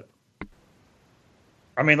a fit.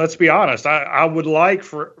 I mean, let's be honest. I would like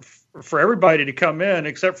for everybody to come in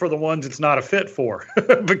except for the ones it's not a fit for.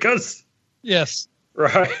 Because, yes,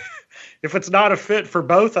 right, if it's not a fit for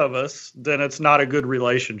both of us, then it's not a good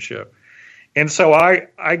relationship. And so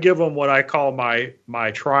I give them what I call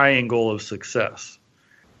my triangle of success.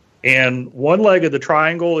 And one leg of the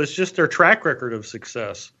triangle is just their track record of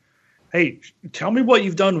success. Hey, tell me what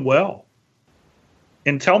you've done well.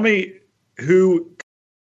 And tell me who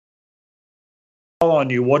on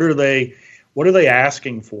you. What are they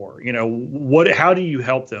asking for? You know, how do you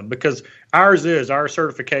help them? Because our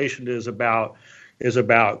certification is about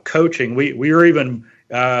coaching. We are even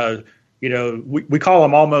we call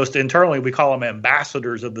them almost internally, we call them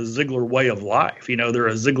ambassadors of the Ziglar way of life. You know, they're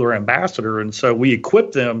a Ziglar ambassador. And so we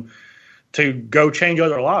equip them to go change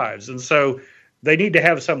other lives. And so they need to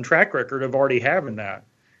have some track record of already having that.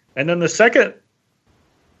 And then the second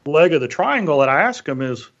leg of the triangle that I ask them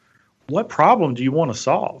is, what problem do you want to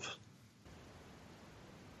solve?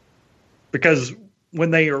 Because when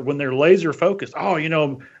they're laser focused,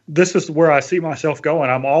 this is where I see myself going.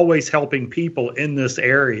 I'm always helping people in this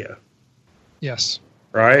area. Yes.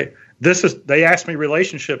 Right. They ask me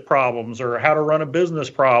relationship problems or how to run a business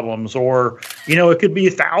problems, or, it could be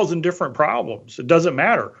 1,000 different problems. It doesn't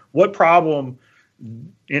matter what problem.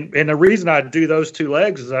 And the reason I do those two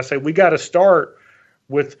legs is I say, we got to start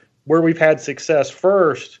with where we've had success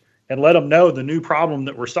first and let them know the new problem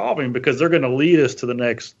that we're solving, because they're going to lead us to the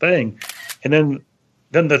next thing. And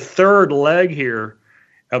then the third leg here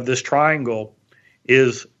of this triangle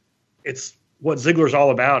is it's what Ziglar's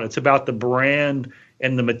all about. It's about the brand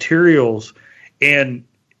and the materials. And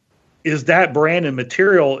is that brand and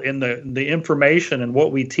material in the information and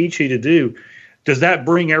what we teach you to do, does that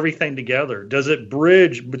bring everything together? Does it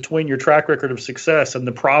bridge between your track record of success and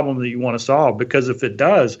the problem that you want to solve? Because if it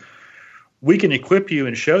does, we can equip you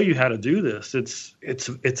and show you how to do this. It's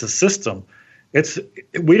a system.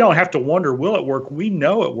 We don't have to wonder, will it work? We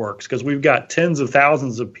know it works because we've got tens of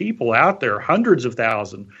thousands of people out there, hundreds of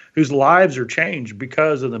thousands, whose lives are changed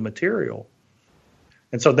because of the material.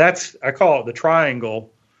 And so I call it the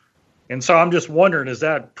triangle. And so I'm just wondering, is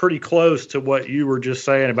that pretty close to what you were just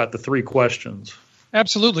saying about the three questions?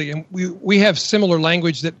 Absolutely. And we have similar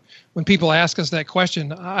language that when people ask us that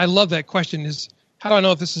question, I love that question, is how do I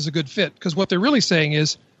know if this is a good fit? Because what they're really saying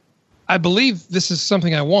is, I believe this is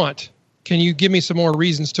something I want. Can you give me some more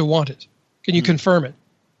reasons to want it? Can you confirm it?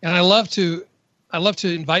 And I love to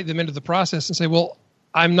invite them into the process and say, well,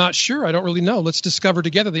 I'm not sure. I don't really know. Let's discover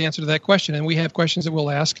together the answer to that question. And we have questions that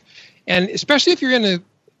we'll ask. And especially if you're in the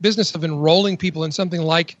business of enrolling people in something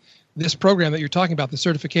like this program that you're talking about, the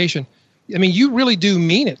certification, I mean, you really do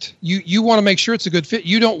mean it. You want to make sure it's a good fit.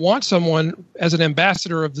 You don't want someone as an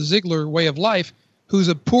ambassador of the Ziglar way of life who's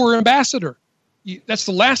a poor ambassador. That's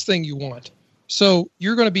the last thing you want. So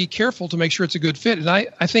you're going to be careful to make sure it's a good fit. And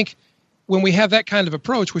I think when we have that kind of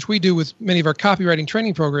approach, which we do with many of our copywriting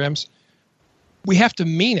training programs, we have to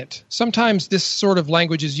mean it. Sometimes this sort of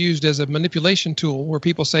language is used as a manipulation tool where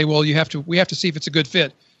people say, well, we have to see if it's a good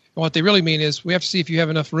fit. And what they really mean is we have to see if you have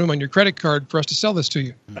enough room on your credit card for us to sell this to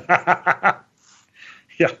you.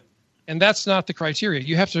 Yeah. And that's not the criteria.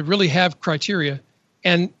 You have to really have criteria.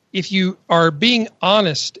 And if you are being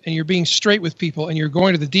honest and you're being straight with people and you're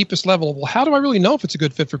going to the deepest level of, well, how do I really know if it's a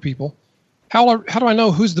good fit for people? How do I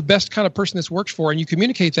know who's the best kind of person this works for? And you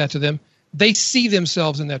communicate that to them. They see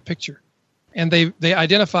themselves in that picture. And they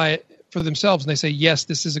identify it for themselves and they say, yes,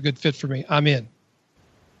 this is a good fit for me. I'm in.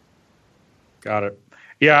 Got it.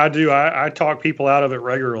 Yeah, I do. I talk people out of it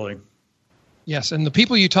regularly. Yes, and the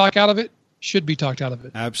people you talk out of it should be talked out of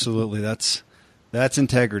it. Absolutely. That's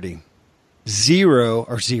integrity. Zero.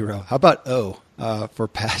 How about O for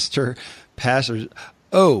pastors?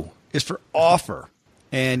 O is for offer.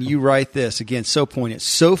 And you write this, again, so poignant.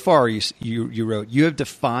 So far, you wrote, you have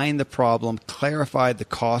defined the problem, clarified the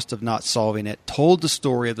cost of not solving it, told the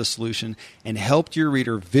story of the solution, and helped your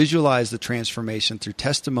reader visualize the transformation through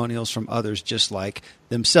testimonials from others just like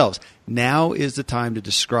themselves. Now is the time to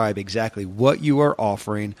describe exactly what you are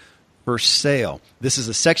offering, for sale. This is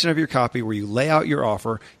a section of your copy where you lay out your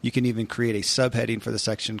offer. You can even create a subheading for the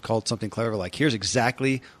section called something clever like, here's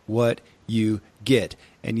exactly what you get.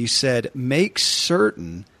 And you said, make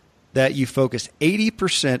certain that you focus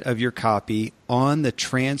 80% of your copy on the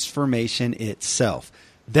transformation itself.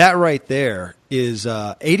 That right there is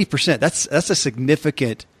 80%. That's a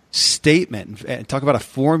significant statement. And talk about a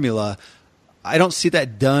formula. I don't see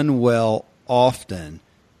that done well often.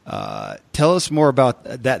 Tell us more about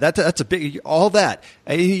that. That's a big, all that.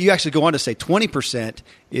 And you actually go on to say 20%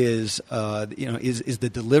 is the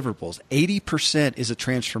deliverables. 80% is a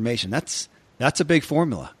transformation. That's a big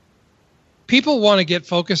formula. People want to get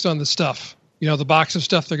focused on the stuff, the box of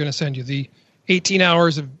stuff they're going to send you, the 18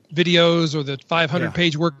 hours of videos or the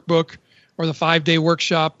 500-page workbook or the 5-day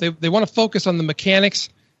workshop. They want to focus on the mechanics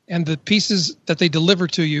and the pieces that they deliver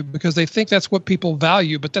to you because they think that's what people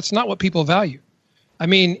value, but that's not what people value. I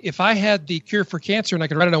mean, if I had the cure for cancer and I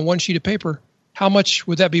could write it on one sheet of paper, how much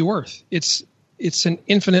would that be worth? It's an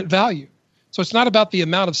infinite value. So it's not about the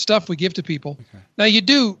amount of stuff we give to people. Okay.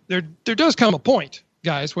 Now there does come a point,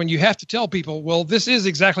 guys, when you have to tell people, well, this is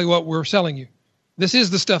exactly what we're selling you. This is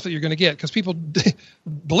the stuff that you're going to get, because people,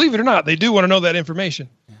 believe it or not, they do want to know that information.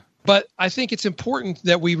 Yeah. But I think it's important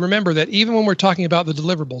that we remember that even when we're talking about the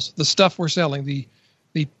deliverables, the stuff we're selling,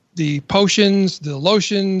 the potions, the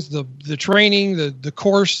lotions, the training, the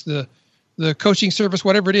course, the coaching service,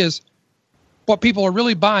 whatever it is, what people are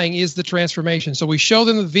really buying is the transformation. So we show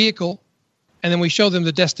them the vehicle, and then we show them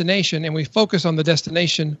the destination, and we focus on the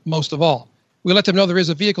destination most of all. We let them know there is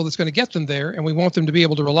a vehicle that's going to get them there, and we want them to be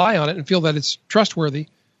able to rely on it and feel that it's trustworthy.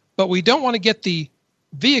 But we don't want to get the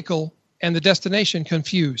vehicle and the destination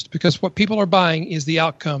confused, because what people are buying is the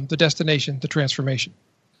outcome, the destination, the transformation.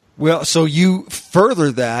 Well, so you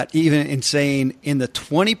further that even in saying in the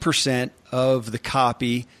 20% of the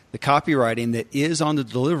copy, the copywriting that is on the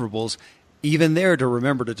deliverables, even there to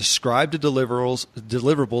remember to describe the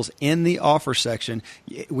deliverables in the offer section.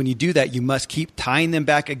 When you do that, you must keep tying them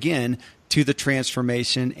back again to the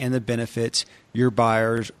transformation and the benefits your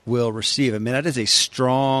buyers will receive. I mean, that is a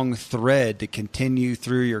strong thread to continue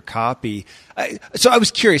through your copy. So I was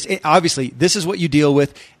curious. Obviously, this is what you deal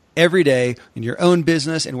with every day in your own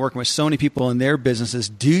business and working with so many people in their businesses.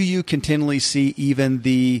 Do you continually see even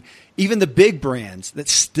the big brands that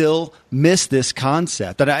still miss this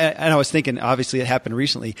concept? And I was thinking, obviously it happened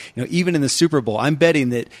recently, even in the Super Bowl, I'm betting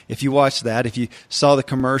that if you watched that, if you saw the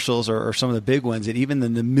commercials or some of the big ones, that even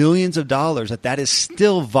in the millions of dollars, that is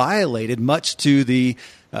still violated, much to the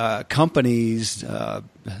companies,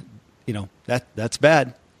 that's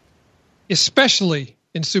bad. Especially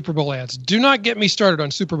in Super Bowl ads. Do not get me started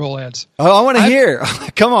on Super Bowl ads. Oh, I want to hear.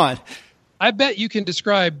 Come on. I bet you can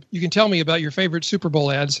tell me about your favorite Super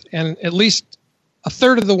Bowl ads, and at least a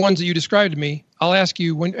third of the ones that you described to me, I'll ask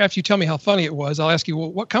you, after you tell me how funny it was, I'll ask you,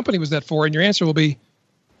 well, what company was that for? And your answer will be,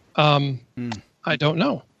 I don't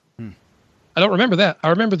know. I don't remember that. I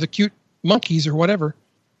remember the cute monkeys or whatever,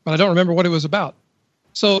 but I don't remember what it was about.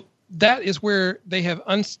 So that is where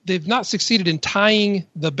they've not succeeded in tying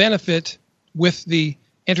the benefit with the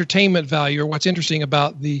entertainment value or what's interesting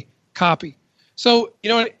about the copy. So,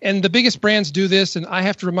 and the biggest brands do this, and I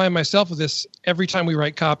have to remind myself of this every time we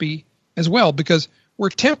write copy as well, because we're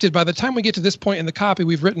tempted, by the time we get to this point in the copy,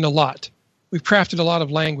 we've written a lot. We've crafted a lot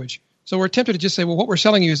of language. So we're tempted to just say, well, what we're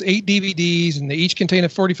selling you is 8 DVDs, and they each contain a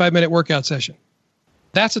 45-minute workout session.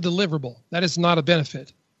 That's a deliverable. That is not a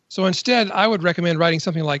benefit. So instead, I would recommend writing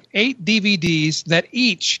something like 8 DVDs that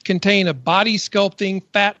each contain a body sculpting,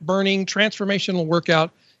 fat-burning, transformational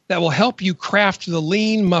workout that will help you craft the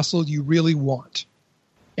lean muscle you really want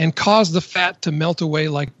and cause the fat to melt away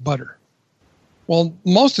like butter. Well,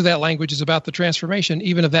 most of that language is about the transformation,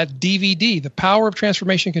 even of that DVD, the power of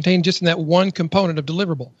transformation contained just in that one component of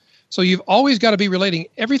deliverable. So you've always got to be relating.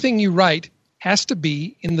 Everything you write has to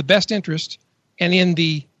be in the best interest and in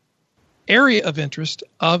the area of interest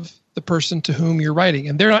of the person to whom you're writing.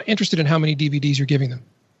 And they're not interested in how many DVDs you're giving them.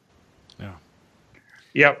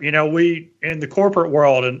 Yeah. We, in the corporate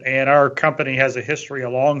world, and our company has a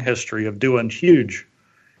long history of doing huge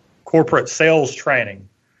corporate sales training.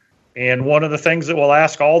 And one of the things that we'll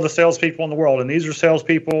ask all the salespeople in the world, and these are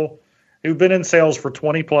salespeople who've been in sales for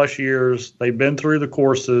 20 plus years, they've been through the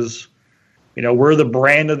courses. We're the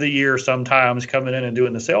brand of the year sometimes coming in and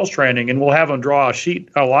doing the sales training, and we'll have them draw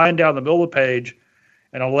a line down the middle of the page,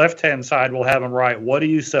 and on the left-hand side, we'll have them write, what do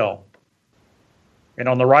you sell? And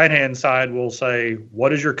on the right-hand side, we'll say, what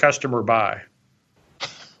does your customer buy?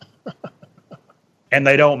 And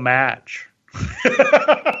they don't match.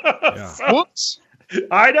 Whoops.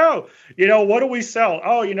 I know. What do we sell?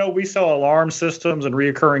 Oh, we sell alarm systems and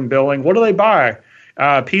reoccurring billing. What do they buy?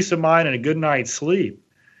 peace of mind and a good night's sleep.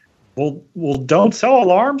 Well, don't sell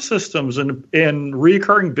alarm systems and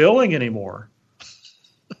recurring billing anymore.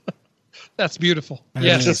 That's beautiful.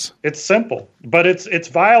 Yes, it's simple, but it's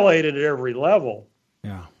violated at every level.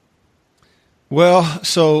 Yeah. Well,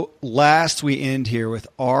 so last we end here with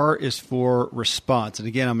R is for response. And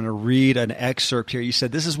again, I'm going to read an excerpt here. You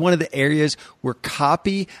said this is one of the areas where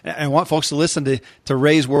copy, and I want folks to listen to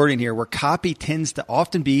Ray's wording here, where copy tends to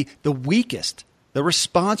often be the weakest. The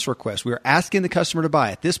response request. We are asking the customer to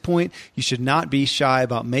buy. At this point, you should not be shy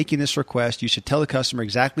about making this request. You should tell the customer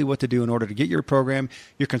exactly what to do in order to get your program,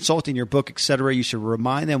 your consulting, your book, etc. You should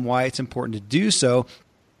remind them why it's important to do so.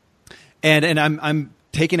 And I'm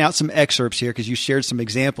taking out some excerpts here because you shared some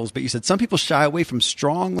examples, but you said some people shy away from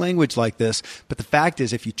strong language like this. But the fact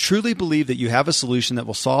is, if you truly believe that you have a solution that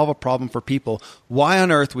will solve a problem for people, why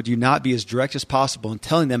on earth would you not be as direct as possible in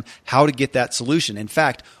telling them how to get that solution? In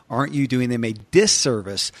fact, aren't you doing them a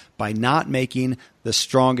disservice by not making the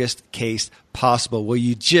strongest case possible? Well,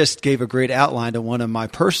 you just gave a great outline to one of my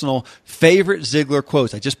personal favorite Ziglar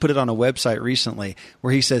quotes. I just put it on a website recently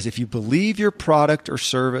where he says, if you believe your product or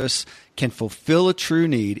service can fulfill a true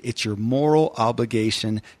need, it's your moral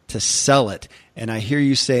obligation to sell it. And I hear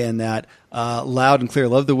you saying that loud and clear. I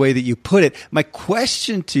love the way that you put it. My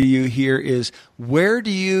question to you here is, where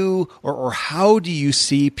do you or how do you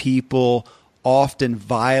see people often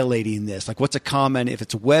violating this? Like, what's a common, if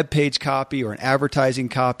it's a web page copy or an advertising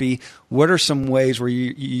copy, what are some ways where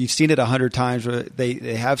you've seen it 100 times where they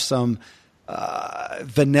have some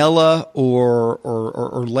vanilla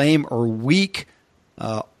or lame or weak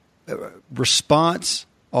response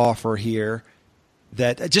offer here,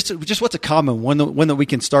 that just what's a common one that we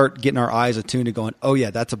can start getting our eyes attuned to going, oh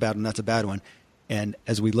yeah, that's a bad one, that's a bad one, and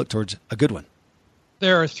as we look towards a good one?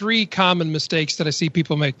 There are three common mistakes that I see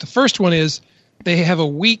people make. The first one is they have a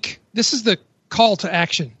weak, this is the call to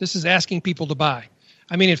action. This is asking people to buy.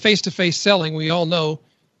 I mean, in face-to-face selling, we all know,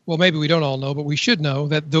 well, maybe we don't all know, but we should know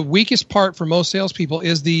that the weakest part for most salespeople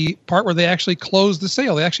is the part where they actually close the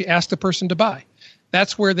sale. They actually ask the person to buy.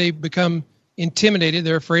 That's where they become intimidated.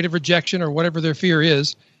 They're afraid of rejection or whatever their fear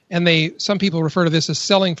is. And some people refer to this as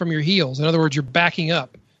selling from your heels. In other words, you're backing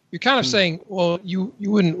up. You're kind of saying, well, you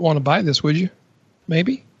wouldn't want to buy this, would you?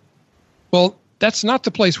 Maybe. Well, that's not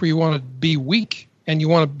the place where you want to be weak and you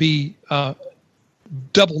want to be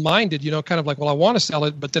double-minded, kind of like, well, I want to sell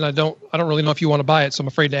it, but then I don't really know if you want to buy it, so I'm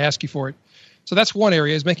afraid to ask you for it. So that's one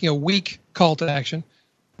area, is making a weak call to action.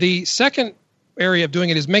 The second area of doing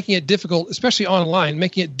it is making it difficult, especially online,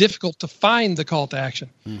 making it difficult to find the call to action.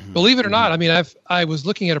 Mm-hmm. Believe it or not, I mean, I was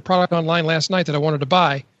looking at a product online last night that I wanted to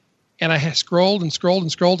buy, and I scrolled and scrolled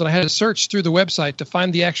and scrolled, and I had to search through the website to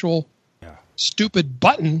find the actual stupid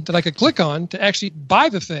button that I could click on to actually buy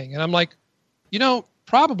the thing. And I'm like,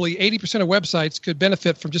 probably 80% of websites could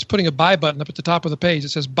benefit from just putting a buy button up at the top of the page that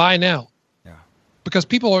says buy now. Yeah. Because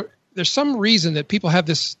there's some reason that people have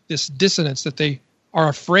this dissonance that they are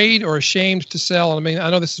afraid or ashamed to sell. And I mean,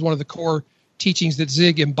 I know this is one of the core teachings that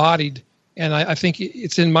Zig embodied, and I think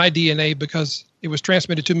it's in my DNA because it was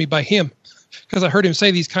transmitted to me by him, because I heard him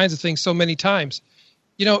say these kinds of things so many times.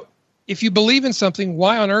 If you believe in something,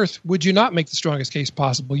 why on earth would you not make the strongest case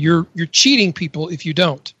possible? You're cheating people if you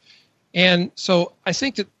don't. And so I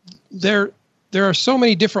think that there are so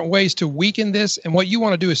many different ways to weaken this, and what you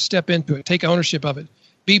want to do is step into it, take ownership of it,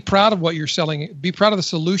 be proud of what you're selling, be proud of the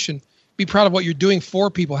solution, be proud of what you're doing for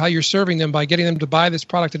people, how you're serving them by getting them to buy this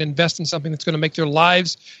product and invest in something that's going to make their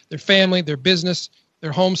lives, their family, their business,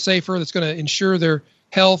 their home safer, that's going to ensure their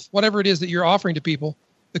health, whatever it is that you're offering to people,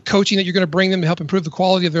 the coaching that you're going to bring them to help improve the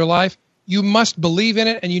quality of their life. You must believe in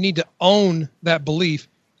it, and you need to own that belief,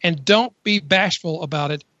 and don't be bashful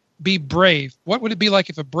about it. Be brave. What would it be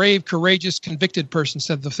like if a brave, courageous, convicted person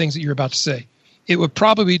said the things that you're about to say? It would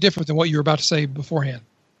probably be different than what you were about to say beforehand.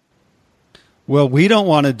 Well, we don't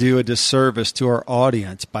want to do a disservice to our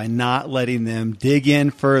audience by not letting them dig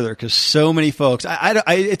in further, because so many folks,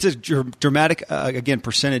 it's a dramatic, again,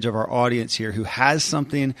 percentage of our audience here who has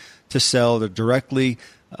something to sell. They're directly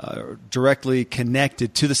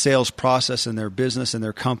connected to the sales process in their business and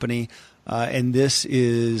their company. And this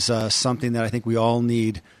is something that I think we all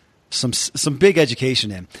need some big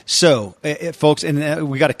education in. So, folks, and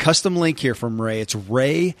we got a custom link here from Ray. It's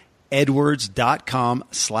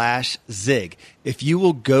rayedwards.com/Zig. If you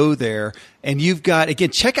will go there, and you've got,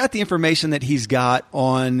 again, check out the information that he's got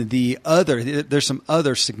on there's some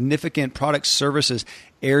other significant product services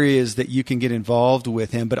areas that you can get involved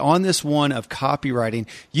with him. But on this one of copywriting,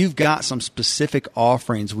 you've got some specific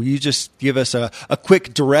offerings. Will you just give us a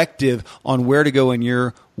quick directive on where to go in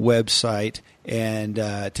your website and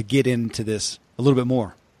to get into this a little bit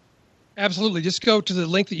more? Absolutely. Just go to the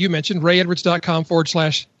link that you mentioned,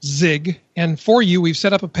 rayedwards.com/zig. And for you, we've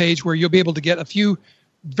set up a page where you'll be able to get a few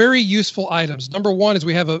very useful items. Number one is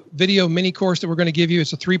we have a video mini course that we're going to give you.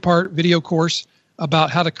 It's a 3-part video course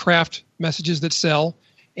about how to craft messages that sell.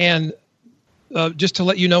 And just to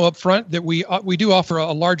let you know up front that we do offer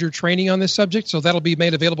a larger training on this subject, so that'll be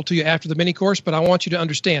made available to you after the mini course. But I want you to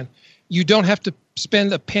understand, you don't have to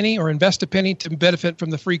spend a penny or invest a penny to benefit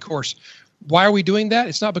from the free course. Why are we doing that?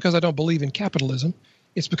 It's not because I don't believe in capitalism.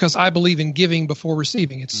 It's because I believe in giving before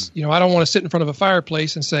receiving. It's, I don't want to sit in front of a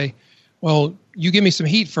fireplace and say, well, you give me some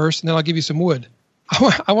heat first and then I'll give you some wood.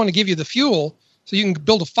 I want to give you the fuel so you can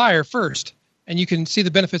build a fire first and you can see the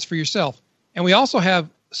benefits for yourself. And we also have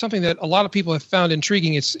something that a lot of people have found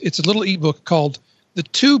intriguing. It's a little ebook called The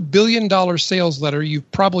 $2 Billion Sales Letter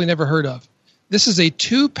You've Probably Never Heard of. This is a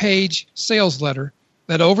 2-page sales letter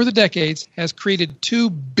that over the decades has created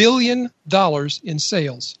 $2 billion in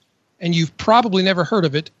sales. And you've probably never heard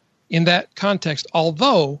of it in that context.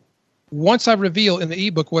 Although, once I reveal in the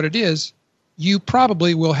ebook what it is, you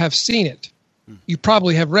probably will have seen it. You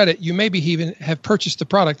probably have read it. You maybe even have purchased the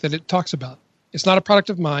product that it talks about. It's not a product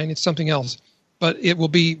of mine. It's something else. But it will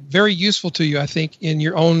be very useful to you, I think, in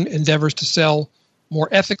your own endeavors to sell more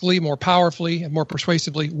ethically, more powerfully, and more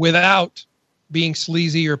persuasively without being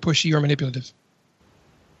sleazy or pushy or manipulative.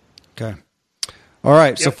 Okay. All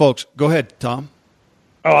right. Yep. So, folks, go ahead, Tom.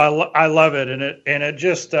 Oh, I love it, and it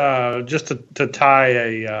just to tie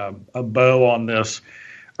a bow on this.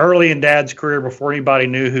 Early in Dad's career, before anybody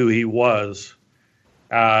knew who he was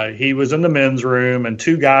in the men's room, and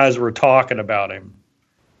 2 guys were talking about him,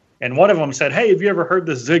 and one of them said, "Hey, have you ever heard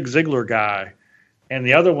this Zig Ziglar guy?" And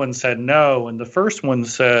the other one said, "No." And the first one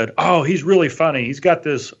said, "Oh, he's really funny. He's got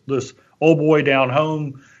this old boy down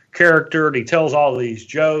home character, and he tells all these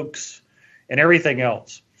jokes and everything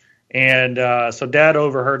else." And so Dad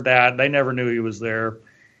overheard that. They never knew he was there.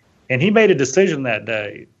 And he made a decision that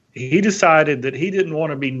day. He decided that he didn't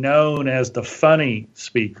want to be known as the funny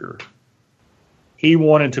speaker. He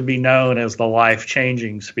wanted to be known as the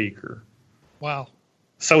life-changing speaker. Wow.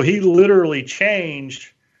 So he literally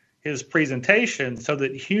changed his presentation so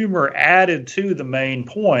that humor added to the main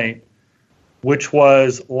point, which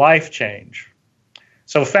was life change.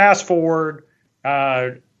 So fast forward,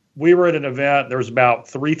 we were at an event. There was about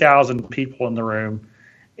 3,000 people in the room,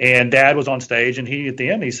 and Dad was on stage, and at the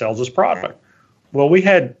end, he sells his product. Well, we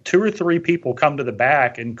had 2 or 3 people come to the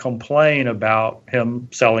back and complain about him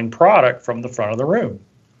selling product from the front of the room.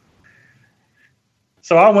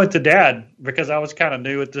 So I went to Dad because I was kind of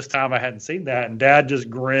new at this time. I hadn't seen that, and Dad just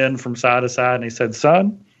grinned from side to side, and he said,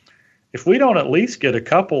 "Son, if we don't at least get a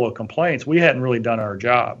couple of complaints, we hadn't really done our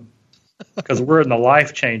job because we're in the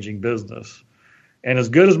life-changing business. And as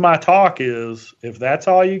good as my talk is, if that's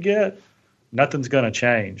all you get, nothing's going to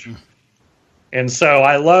change." And so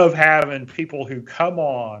I love having people who come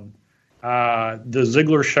on the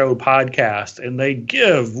Ziglar Show podcast and they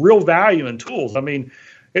give real value and tools. I mean,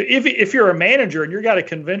 if you're a manager and you've got to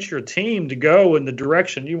convince your team to go in the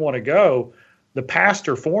direction you want to go, the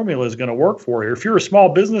pastor formula is going to work for you. If you're a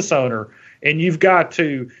small business owner and you've got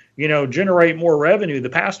to, generate more revenue, the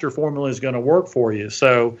pastor formula is going to work for you.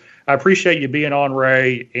 So I appreciate you being on,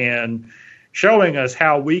 Ray, and showing us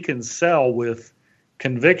how we can sell with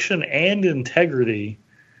conviction and integrity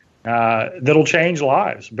that'll change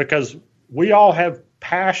lives, because we all have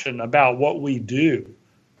passion about what we do,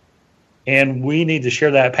 and we need to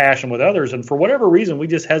share that passion with others. And for whatever reason, we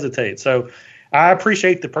just hesitate. So I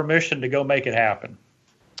appreciate the permission to go make it happen.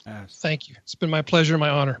 Thank you. It's been my pleasure, my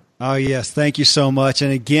honor. Oh, yes. Thank you so much.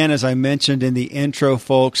 And again, as I mentioned in the intro,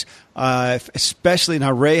 folks, especially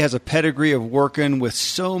now, Ray has a pedigree of working with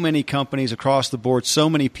so many companies across the board, so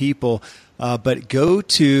many people. But go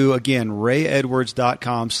to, again,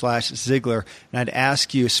 rayedwards.com/Ziglar. And I'd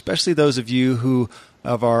ask you, especially those of you who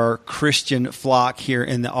of our Christian flock here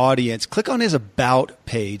in the audience, click on his About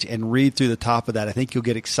page and read through the top of that. I think you'll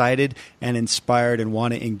get excited and inspired and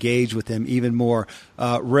want to engage with him even more.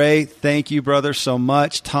 Ray, thank you, brother, so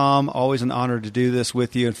much. Tom, always an honor to do this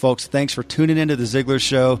with you. And folks, thanks for tuning into The Ziglar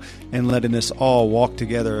Show and letting us all walk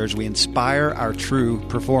together as we inspire our true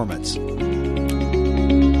performance.